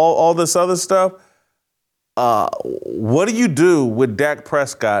all this other stuff. What do you do with Dak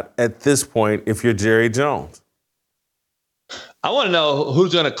Prescott at this point if you're Jerry Jones? I want to know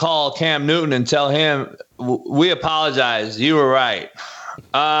who's going to call Cam Newton and tell him, we apologize, you were right.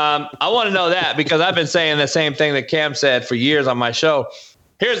 I want to know that because I've been saying the same thing that Cam said for years on my show.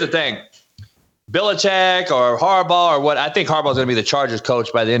 Here's the thing. Belichick or Harbaugh or what, I think Harbaugh's going to be the Chargers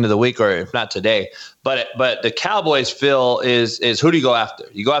coach by the end of the week, or if not today. But the Cowboys feel is who do you go after?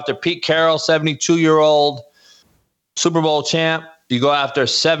 You go after Pete Carroll, 72-year-old Super Bowl champ. You go after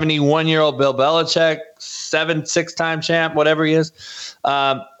 71-year-old Bill Belichick, 6-time champ, whatever he is.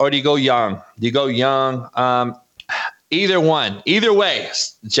 Or do you go young? Either one. Either way,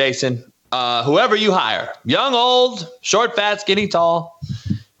 Jason, whoever you hire, young, old, short, fat, skinny, tall,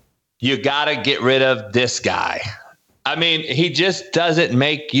 you got to get rid of this guy. I mean, he just doesn't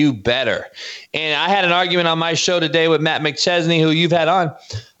make you better. And I had an argument on my show today with Matt McChesney, who you've had on.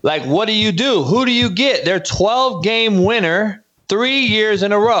 Like, what do you do? Who do you get? They're 12-game winner 3 years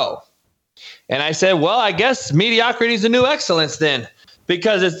in a row. And I said, well, I guess mediocrity is the new excellence then,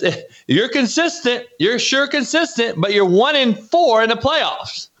 because you're consistent. You're sure consistent, but you're 1-4 in the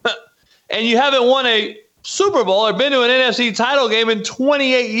playoffs. And you haven't won a Super Bowl or been to an NFC title game in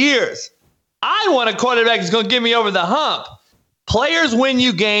 28 years. I want a quarterback that's going to get me over the hump. Players win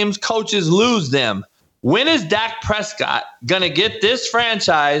you games, coaches lose them. When is Dak Prescott going to get this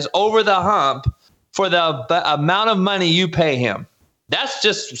franchise over the hump for the amount of money you pay him? That's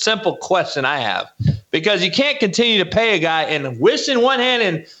just a simple question I have, because you can't continue to pay a guy and wish in one hand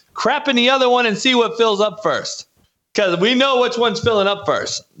and crap in the other one and see what fills up first, because we know which one's filling up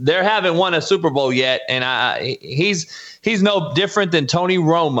first. They haven't won a Super Bowl yet, and he's no different than Tony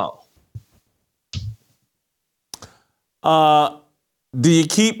Romo. Do you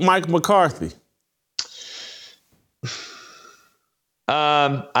keep Mike McCarthy?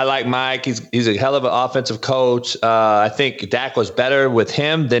 I like Mike. He's a hell of an offensive coach. I think Dak was better with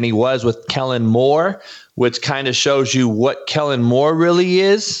him than he was with Kellen Moore, which kind of shows you what Kellen Moore really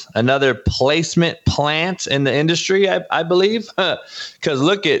is. Another placement plant in the industry, I believe. Because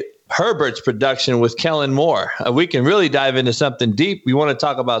look at Herbert's production with Kellen Moore. We can really dive into something deep. We want to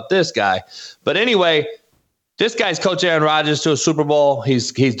talk about this guy. But anyway, this guy's coached Aaron Rodgers to a Super Bowl.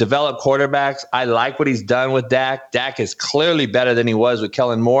 He's developed quarterbacks. I like what he's done with Dak. Dak is clearly better than he was with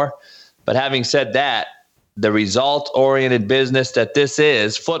Kellen Moore. But having said that, the result-oriented business that this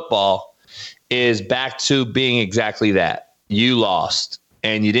is, football, is back to being exactly that. You lost,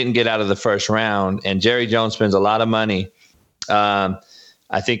 and you didn't get out of the first round, and Jerry Jones spends a lot of money.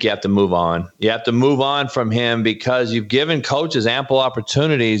 I think you have to move on. You have to move on from him because you've given coaches ample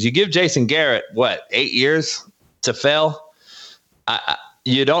opportunities. You give Jason Garrett, 8 years to fail?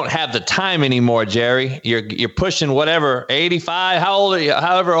 You don't have the time anymore, Jerry. You're pushing whatever, 85, how old are you?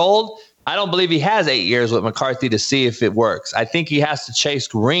 However old. I don't believe he has 8 years with McCarthy to see if it works. I think he has to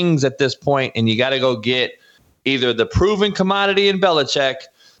chase rings at this point, and you got to go get either the proven commodity in Belichick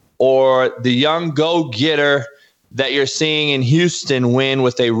or the young go-getter that you're seeing in Houston win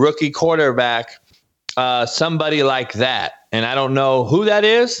with a rookie quarterback, somebody like that. And I don't know who that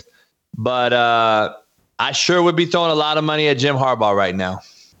is, but I sure would be throwing a lot of money at Jim Harbaugh right now.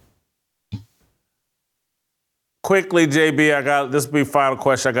 Quickly, JB, this will be final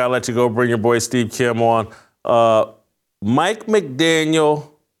question. I got to let you go. Bring your boy Steve Kim on. Mike McDaniel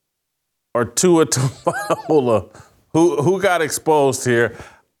or Tua Tagovailoa, who got exposed here?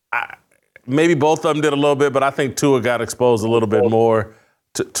 Maybe both of them did a little bit, but I think Tua got exposed a little bit more.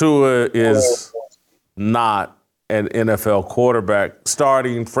 Tua is not an NFL quarterback,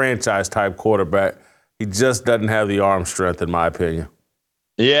 starting franchise-type quarterback. He just doesn't have the arm strength, in my opinion.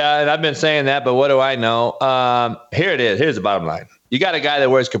 Yeah, and I've been saying that, but what do I know? Here it is. Here's the bottom line. You got a guy that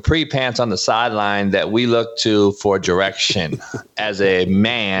wears capri pants on the sideline that we look to for direction as a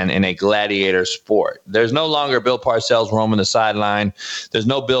man in a gladiator sport. There's no longer Bill Parcells roaming the sideline. There's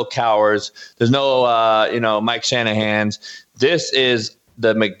no Bill Cowers. There's no, Mike Shanahan's. This is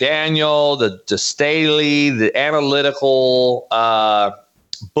the McDaniel, the Staley, the analytical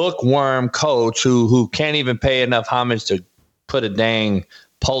bookworm coach who can't even pay enough homage to put a dang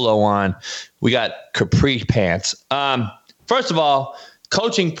polo on. We got capri pants. First of all,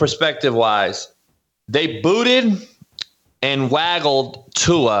 coaching perspective-wise, they booted and waggled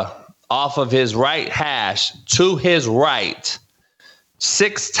Tua off of his right hash to his right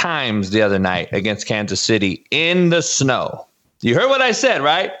 6 times the other night against Kansas City in the snow. You heard what I said,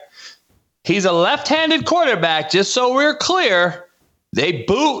 right? He's a left-handed quarterback, just so we're clear. They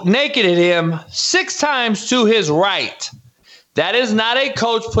boot naked at him 6 times to his right. That is not a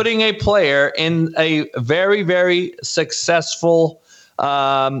coach putting a player in a very, very successful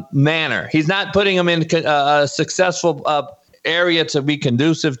manner. He's not putting him in a successful area to be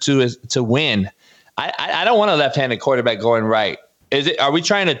conducive to win. I don't want a left-handed quarterback going right. Are we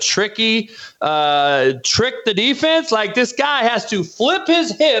trying to trick the defense? Like, this guy has to flip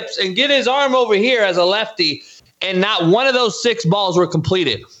his hips and get his arm over here as a lefty, and not one of those 6 balls were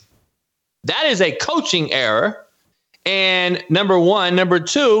completed. That is a coaching error. And number one. Number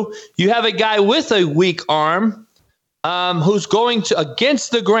two, you have a guy with a weak arm who's going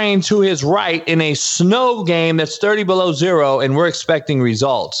against the grain to his right in a snow game that's 30 below zero, and we're expecting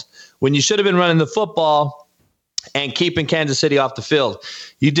results. When you should have been running the football and keeping Kansas City off the field.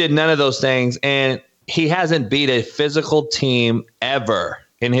 You did none of those things, and he hasn't beat a physical team ever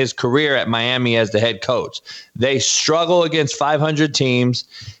in his career at Miami as the head coach. They struggle against 500 teams,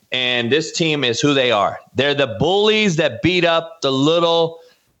 and this team is who they are. They're the bullies that beat up the little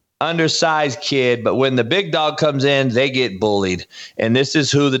undersized kid, but when the big dog comes in, they get bullied. And this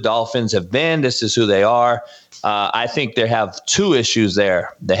is who the Dolphins have been. This is who they are. I think they have two issues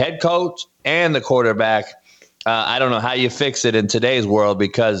there, the head coach and the quarterback. I don't know how you fix it in today's world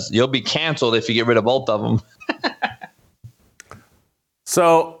because you'll be canceled if you get rid of both of them.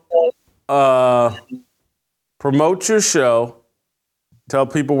 So, promote your show. Tell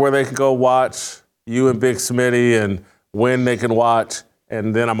people where they can go watch you and Big Smitty and when they can watch,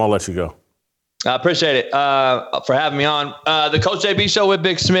 and then I'm going to let you go. I appreciate it for having me on. The Coach JB Show with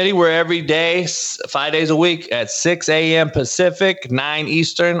Big Smitty. We're every day, 5 days a week at 6 a.m. Pacific, 9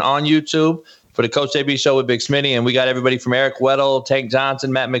 Eastern on YouTube for the Coach JB Show with Big Smitty. And we got everybody from Eric Weddle, Tank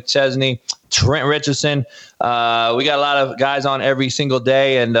Johnson, Matt McChesney, Trent Richardson. We got a lot of guys on every single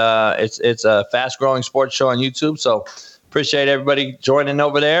day, and it's a fast-growing sports show on YouTube. So appreciate everybody joining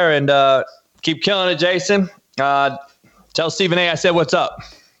over there, and keep killing it, Jason. Tell Stephen A. I said what's up.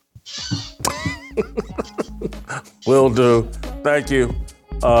 Will do. Thank you.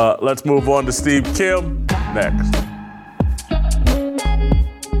 Let's move on to Steve Kim next.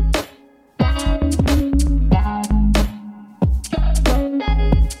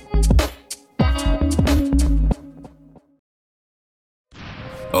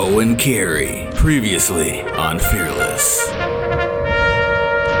 Owen Carey, previously on Fearless.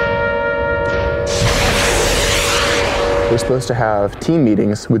 We're supposed to have team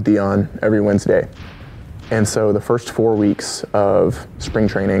meetings with Dion every Wednesday. And so the first 4 weeks of spring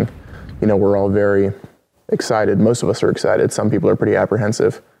training, we're all very excited. Most of us are excited. Some people are pretty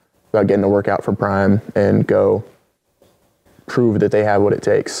apprehensive about getting to work out for Prime and go prove that they have what it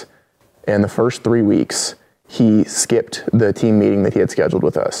takes. And the first 3 weeks, he skipped the team meeting that he had scheduled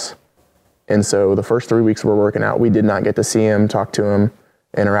with us. And so the first 3 weeks we're working out, we did not get to see him, talk to him,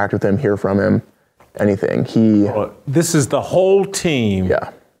 interact with him, hear from him, anything. This is the whole team.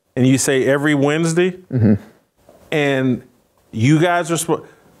 Yeah. And you say every Wednesday? Mm-hmm. And you guys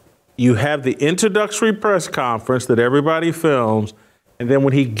you have the introductory press conference that everybody films, and then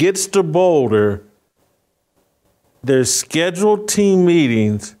when he gets to Boulder, there's scheduled team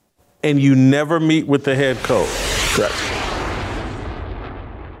meetings, and you never meet with the head coach. Correct.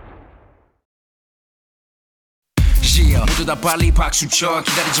 모두 다 빨리 박수 쳐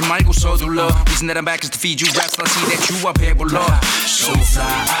기다리지 말고 서둘러 Reason that I'm back is to feed you raps I see that you are 배불러 So fly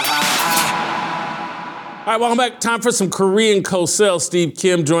All right, welcome back. Time for some Korean Cosell. Steve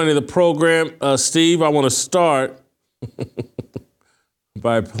Kim joining the program. Steve, I want to start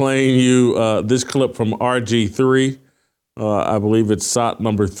by playing you this clip from RG3. I believe it's SOT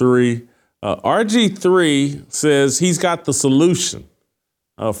number 3. RG3 says he's got the solution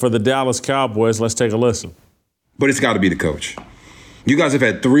for the Dallas Cowboys. Let's take a listen. But it's got to be the coach. You guys have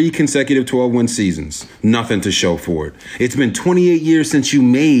had 3 consecutive 12-win seasons. Nothing to show for it. It's been 28 years since you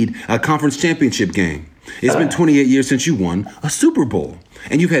made a conference championship game. It's been 28 years since you won a Super Bowl.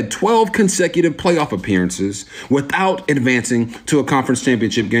 And you've had 12 consecutive playoff appearances without advancing to a conference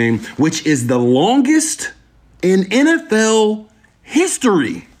championship game, which is the longest in NFL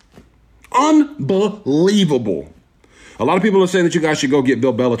history. Unbelievable. A lot of people are saying that you guys should go get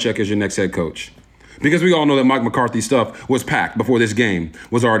Bill Belichick as your next head coach. Because we all know that Mike McCarthy's stuff was packed before this game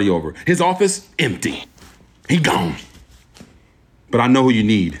was already over. His office, empty. He gone. But I know who you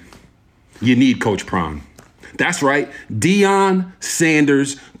need. You need Coach Prime. That's right, Deion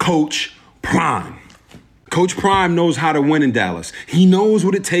Sanders, Coach Prime. Coach Prime knows how to win in Dallas. He knows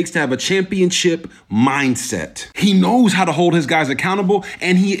what it takes to have a championship mindset. He knows how to hold his guys accountable,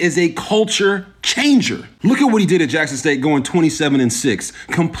 and he is a culture changer. Look at what he did at Jackson State going 27-6.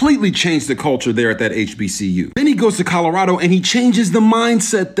 Completely changed the culture there at that HBCU. Then he goes to Colorado, and he changes the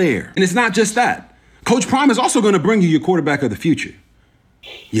mindset there. And it's not just that. Coach Prime is also going to bring you your quarterback of the future.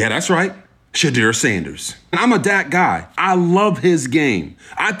 Yeah, that's right. Shadir Sanders. And I'm a Dak guy. I love his game.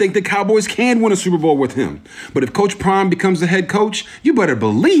 I think the Cowboys can win a Super Bowl with him. But if Coach Prime becomes the head coach, you better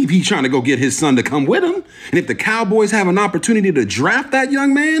believe he's trying to go get his son to come with him. And if the Cowboys have an opportunity to draft that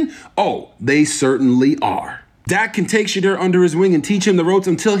young man, oh, they certainly are. Dak can take Shadir under his wing and teach him the ropes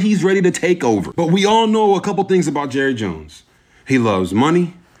until he's ready to take over. But we all know a couple things about Jerry Jones. He loves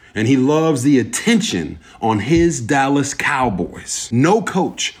money. And he loves the attention on his Dallas Cowboys. No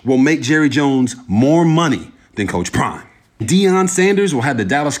coach will make Jerry Jones more money than Coach Prime. Deion Sanders will have the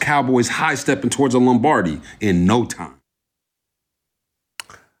Dallas Cowboys high-stepping towards a Lombardi in no time.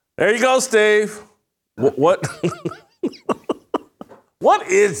 There you go, Steve. What? What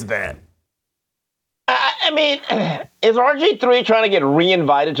is that? I mean, is RG3 trying to get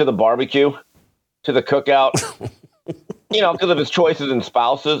re-invited to the barbecue, to the cookout? Because of his choices and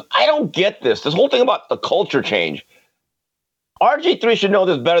spouses. I don't get this. This whole thing about the culture change. RG3 should know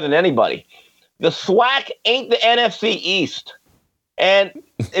this better than anybody. The SWAC ain't the NFC East. And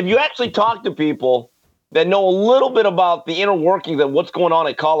if you actually talk to people that know a little bit about the inner workings of what's going on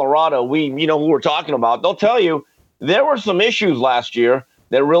at Colorado, who we're talking about, they'll tell you there were some issues last year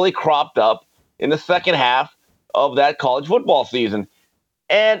that really cropped up in the second half of that college football season.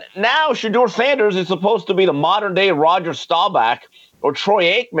 And now Shedeur Sanders is supposed to be the modern-day Roger Staubach or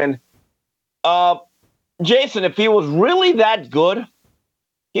Troy Aikman. Jason, if he was really that good,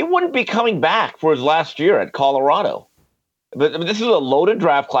 he wouldn't be coming back for his last year at Colorado. But this is a loaded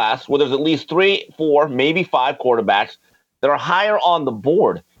draft class where there's at least 3, 4, maybe 5 quarterbacks that are higher on the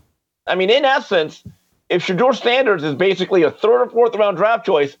board. I mean, in essence, if Shedeur Sanders is basically a 3rd or 4th round draft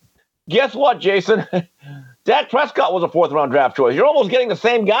choice, guess what, Jason? Dak Prescott was a 4th round draft choice. You're almost getting the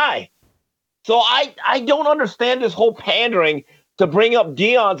same guy. So I don't understand this whole pandering to bring up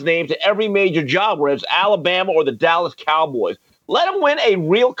Deion's name to every major job, whether it's Alabama or the Dallas Cowboys. Let him win a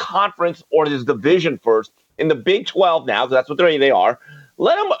real conference or his division first in the Big 12 now, because that's what they are.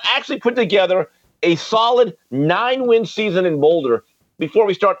 Let him actually put together a solid 9-win season in Boulder before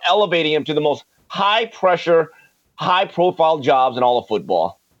we start elevating him to the most high-pressure, high-profile jobs in all of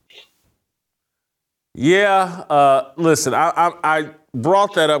football. Yeah, listen, I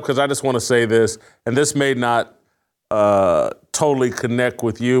brought that up because I just want to say this, and this may not totally connect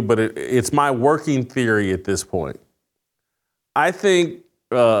with you, but it's my working theory at this point. I think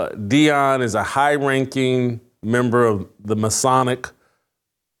Deion is a high-ranking member of the Masonic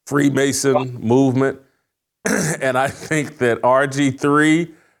Freemason movement, and I think that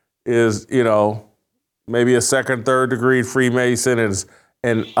RG3 is, maybe a 2nd, 3rd degree Freemason,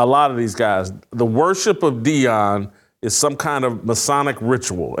 and a lot of these guys, the worship of Deion is some kind of Masonic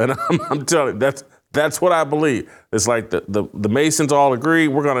ritual, and I'm telling you, that's what I believe. It's like the Masons all agree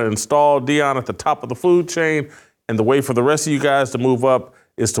we're going to install Deion at the top of the food chain, and the way for the rest of you guys to move up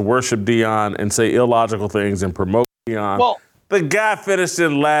is to worship Deion and say illogical things and promote Deion. Well, the guy finished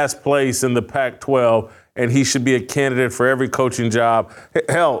in last place in the Pac-12, and he should be a candidate for every coaching job.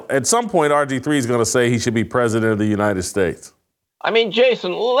 Hell, at some point, RG3 is going to say he should be president of the United States. I mean,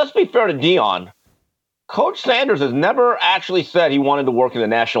 Jason, let's be fair to Deion. Coach Sanders has never actually said he wanted to work in the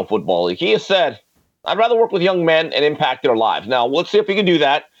National Football League. He has said, I'd rather work with young men and impact their lives. Now, let's see if he can do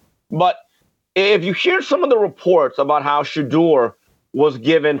that. But if you hear some of the reports about how Shedeur was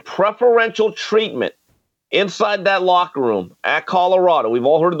given preferential treatment inside that locker room at Colorado, we've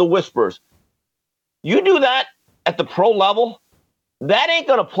all heard of the whispers. You do that at the pro level, that ain't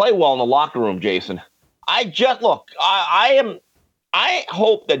going to play well in the locker room, Jason. I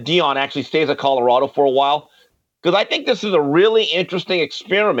hope that Deion actually stays at Colorado for a while, because I think this is a really interesting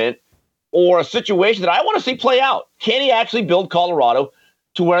experiment or a situation that I want to see play out. Can he actually build Colorado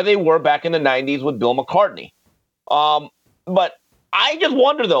to where they were back in the 90s with Bill McCartney? But I just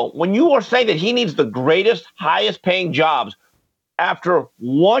wonder, though, when you are saying that he needs the greatest, highest paying jobs after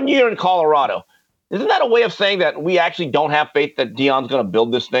 1 year in Colorado, isn't that a way of saying that we actually don't have faith that Deion's going to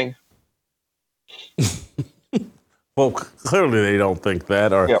build this thing? Well, clearly they don't think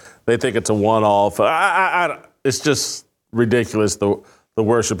that, or they think it's a one-off. It's just ridiculous, the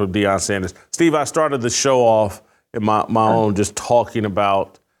worship of Deion Sanders. Steve, I started the show off in my own just talking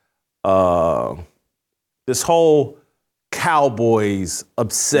about this whole Cowboys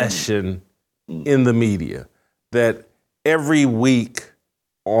obsession in the media, that every week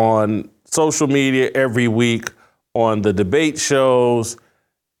on social media, every week on the debate shows,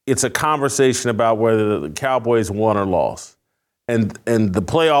 it's a conversation about whether the Cowboys won or lost. And the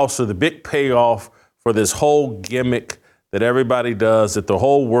playoffs are the big payoff for this whole gimmick that everybody does, that the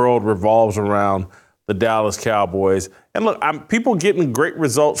whole world revolves around the Dallas Cowboys. And look, people getting great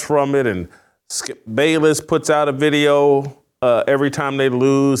results from it, and Skip Bayless puts out a video every time they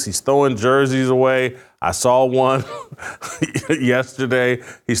lose. He's throwing jerseys away. I saw one yesterday.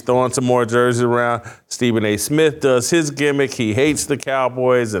 He's throwing some more jerseys around. Stephen A. Smith does his gimmick. He hates the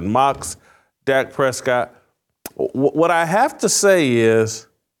Cowboys and mocks Dak Prescott. What I have to say is,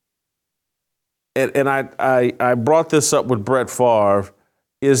 and I brought this up with Brett Favre,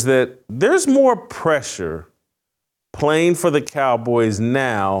 is that there's more pressure playing for the Cowboys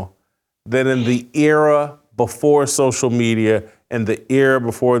now than in the era before social media and the era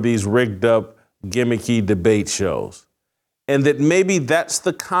before these rigged up gimmicky debate shows. And that maybe that's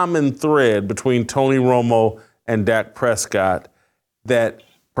the common thread between Tony Romo and Dak Prescott, that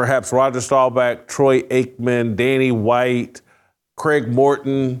perhaps Roger Staubach, Troy Aikman, Danny White, Craig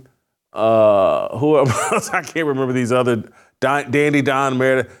Morton, who else? I can't remember these other Dandy Don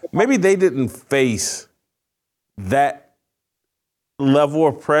Meredith. Maybe they didn't face that level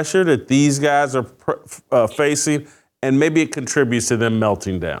of pressure that these guys are facing, and maybe it contributes to them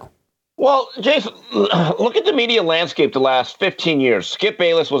melting down. Well, Jason, look at the media landscape the last 15 years. Skip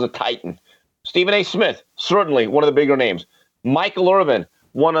Bayless was a titan. Stephen A. Smith, certainly one of the bigger names. Michael Irvin,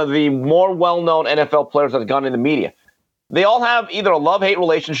 one of the more well-known NFL players that's gone in the media. They all have either a love-hate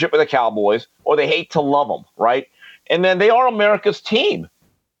relationship with the Cowboys or they hate to love them, right? And then they are America's team.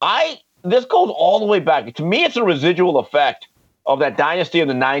 This goes all the way back. To me, it's a residual effect of that dynasty of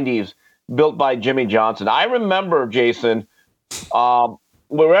the 90s built by Jimmy Johnson. I remember, Jason,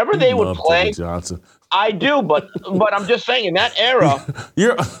 wherever they would play. Jimmy Johnson. I do, but I'm just saying in that era.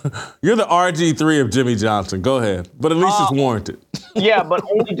 You're the RG3 of Jimmy Johnson. Go ahead. But at least it's warranted. Yeah, but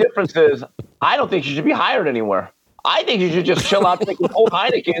only difference is I don't think he should be hired anywhere. I think he should just chill out, take his old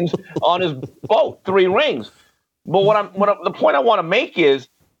Heineken's on his boat, 3 rings. But the point I want to make is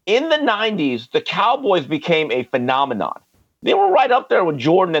in the 90s, the Cowboys became a phenomenon. They were right up there with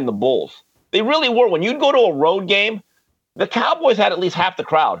Jordan and the Bulls. They really were. When you'd go to a road game, the Cowboys had at least half the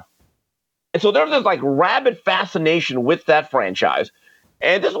crowd. And so there's this like rabid fascination with that franchise.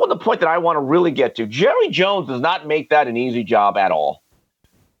 And this is the point that I want to really get to. Jerry Jones does not make that an easy job at all.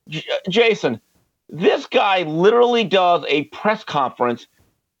 Jason, this guy literally does a press conference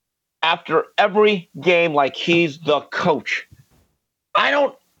after every game like he's the coach.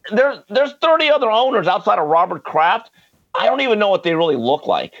 There's 30 other owners outside of Robert Kraft. I don't even know what they really look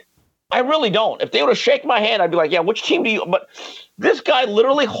like. I really don't. If they were to shake my hand, I'd be like, yeah, which team do you? But this guy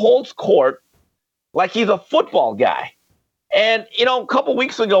literally holds court like he's a football guy. And, a couple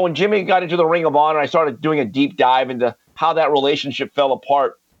weeks ago when Jimmy got into the Ring of Honor, I started doing a deep dive into how that relationship fell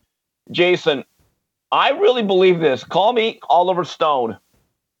apart. Jason, I really believe this. Call me Oliver Stone.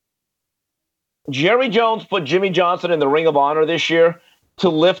 Jerry Jones put Jimmy Johnson in the Ring of Honor this year to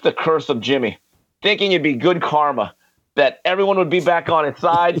lift the curse of Jimmy, thinking it'd be good karma, that everyone would be back on his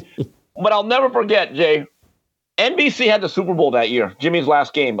side. But I'll never forget, Jay, NBC had the Super Bowl that year, Jimmy's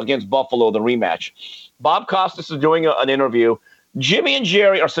last game against Buffalo, the rematch. Bob Costas is doing an interview. Jimmy and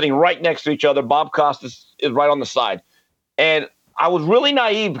Jerry are sitting right next to each other. Bob Costas is right on the side. And I was really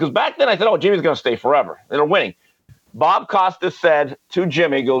naive because back then I said, Jimmy's going to stay forever. They're winning. Bob Costas said to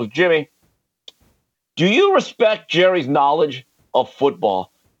Jimmy, Jimmy, do you respect Jerry's knowledge of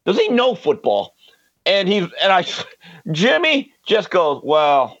football? Does he know football? Jimmy just goes,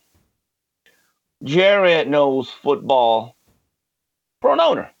 well, Jerry knows football for an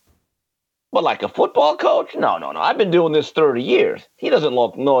owner. But like a football coach? No. I've been doing this 30 years. He doesn't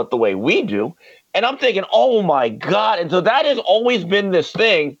know it the way we do. And I'm thinking, oh, my God. And so that has always been this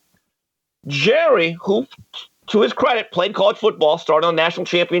thing. Jerry, who, to his credit, played college football, started on a national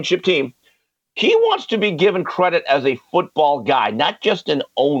championship team, he wants to be given credit as a football guy, not just an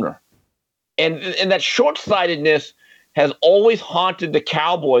owner. And that short-sightedness has always haunted the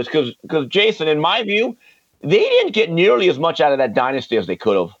Cowboys because, Jason, in my view, they didn't get nearly as much out of that dynasty as they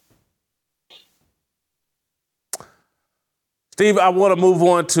could have. Steve, I want to move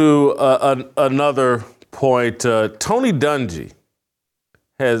on to another point. Tony Dungy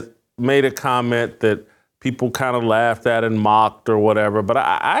has made a comment that people kind of laughed at and mocked or whatever, but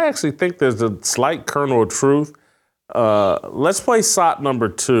I actually think there's a slight kernel of truth. Let's play SOT number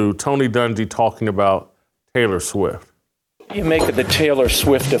 2, Tony Dungy talking about Taylor Swift. You make it the Taylor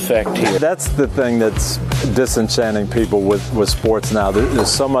Swift effect here. That's the thing that's disenchanting people with sports now. There's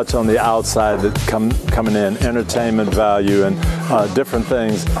so much on the outside that coming in, entertainment value and different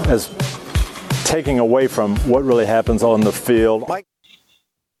things, as taking away from what really happens on the field.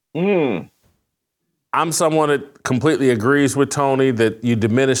 I'm someone that completely agrees with Tony that you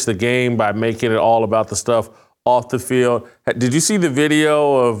diminish the game by making it all about the stuff off the field. Did you see the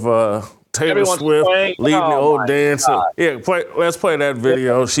video of Taylor Swift leading the old dance? Yeah, let's play that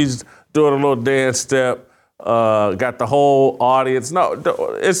video. She's doing a little dance step. Got the whole audience. No,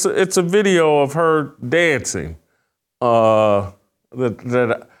 it's a video of her dancing. That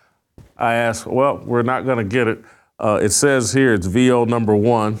I asked. Well, we're not going to get it. It says here it's VO number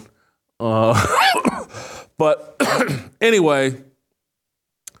 1. But anyway,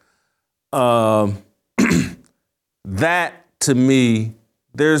 that to me,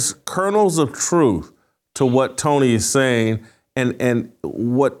 there's kernels of truth to what Tony is saying, and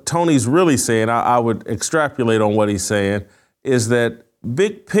what Tony's really saying, I would extrapolate on what he's saying, is that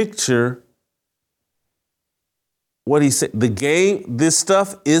big picture, what he said, the game, this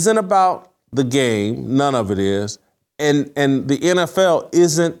stuff isn't about the game, none of it is, and the NFL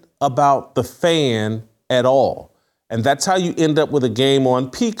isn't about the fan at all. And that's how you end up with a game on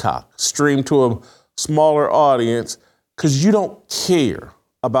Peacock, streamed to a smaller audience, because you don't care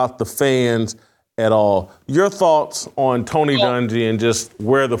about the fans at all. Your thoughts on Tony Dungy and just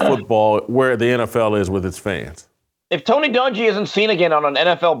where the NFL is with its fans? If Tony Dungy isn't seen again on an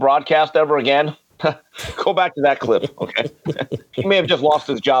NFL broadcast ever again, go back to that clip, okay? He may have just lost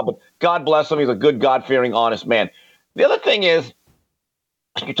his job, but God bless him. He's a good, God-fearing, honest man. The other thing is,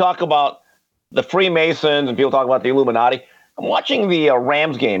 you talk about the Freemasons and people talk about the Illuminati. I'm watching the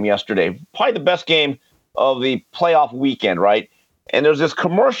Rams game yesterday, probably the best game of the playoff weekend, right? And there's this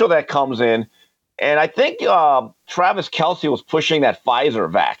commercial that comes in, and I think Travis Kelce was pushing that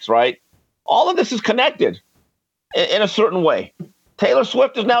Pfizer vax, right? All of this is connected in a certain way. Taylor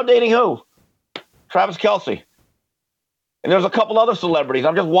Swift is now dating who? Travis Kelce. And there's a couple other celebrities.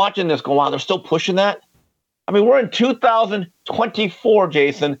 I'm just watching this going, wow, they're still pushing that? I mean, we're in 2024,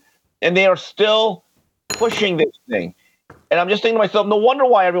 Jason, and they are still pushing this thing. And I'm just thinking to myself, no wonder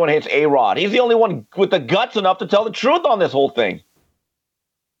why everyone hates A-Rod. He's the only one with the guts enough to tell the truth on this whole thing.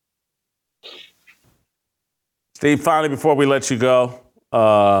 Steve, finally, before we let you go,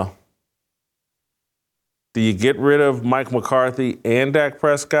 do you get rid of Mike McCarthy and Dak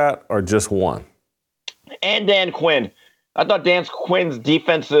Prescott, or just one? And Dan Quinn. I thought Dan Quinn's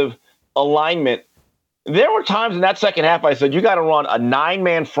defensive alignment, there were times in that second half I said, you got to run a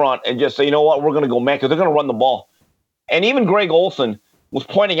 9-man front and just say, you know what, we're going to go man, because they're going to run the ball. And even Greg Olsen was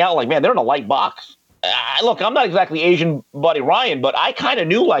pointing out, like, man, they're in a light box. Look, I'm not exactly Asian Buddy Ryan, but I kind of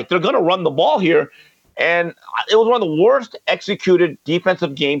knew, like, they're going to run the ball here. And it was one of the worst executed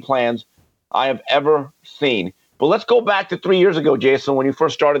defensive game plans I have ever seen. But let's go back to 3 years ago, Jason, when you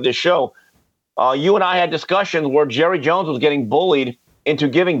first started this show. You and I had discussions where Jerry Jones was getting bullied into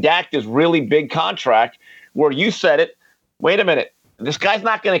giving Dak this really big contract, where you said it, wait a minute, this guy's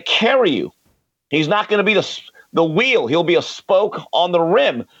not going to carry you. He's not going to be the wheel. He'll be a spoke on the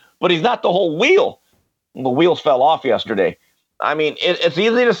rim, but he's not the whole wheel. The wheels fell off yesterday. I mean, it's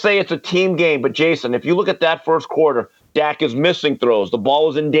easy to say it's a team game, but Jason, if you look at that first quarter, Dak is missing throws. The ball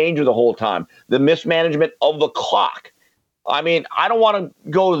was in danger the whole time. The mismanagement of the clock. I mean, I don't want to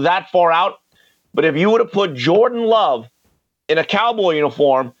go that far out, but if you would have put Jordan Love in a Cowboy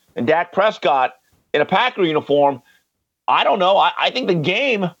uniform and Dak Prescott in a Packer uniform, I don't know. I think the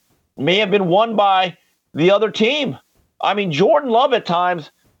game may have been won by the other team. I mean, Jordan Love at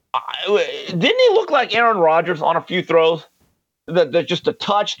times, didn't he look like Aaron Rodgers on a few throws? Just the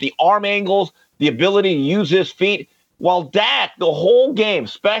touch, the arm angles, the ability to use his feet. While Dak, the whole game,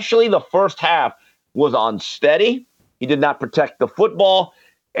 especially the first half, was unsteady. He did not protect the football.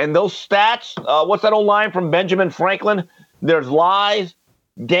 And those stats, what's that old line from Benjamin Franklin? There's lies,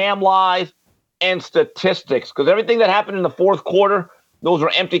 damn lies, and statistics. Because everything that happened in the fourth quarter, those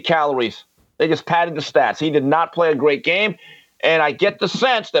were empty calories. They just padded the stats. He did not play a great game. And I get the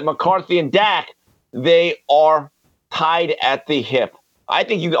sense that McCarthy and Dak, they are tied at the hip. I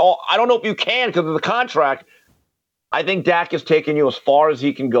think I don't know if you can because of the contract. I think Dak is taking you as far as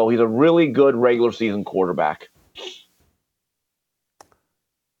he can go. He's a really good regular season quarterback.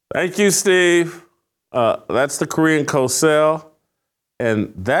 Thank you, Steve. That's the Korean Cosell.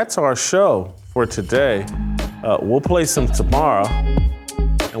 And that's our show for today. We'll play some tomorrow,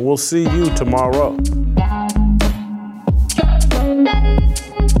 and we'll see you tomorrow.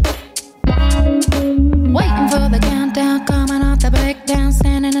 Waiting for the countdown, coming off the breakdown,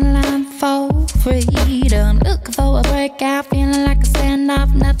 standing in line for freedom. Looking for a breakout, feeling like a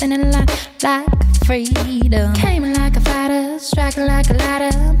standoff, nothing in life like freedom. Came in like a fighter, striking like a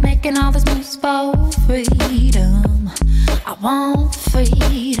ladder, making all these moves for freedom. I want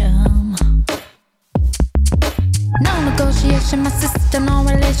freedom. No negotiation, my sister, no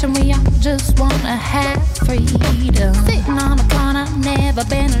relation. We all just wanna have freedom. Sitting on a corner, never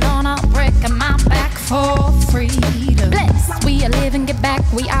been alone. I'm breaking my back for freedom. Blessed, we are living, get back.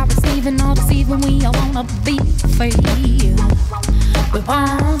 We are receiving, all deceiving. We all wanna be free. We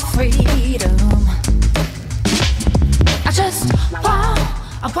want freedom.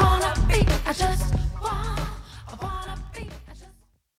 I wanna be,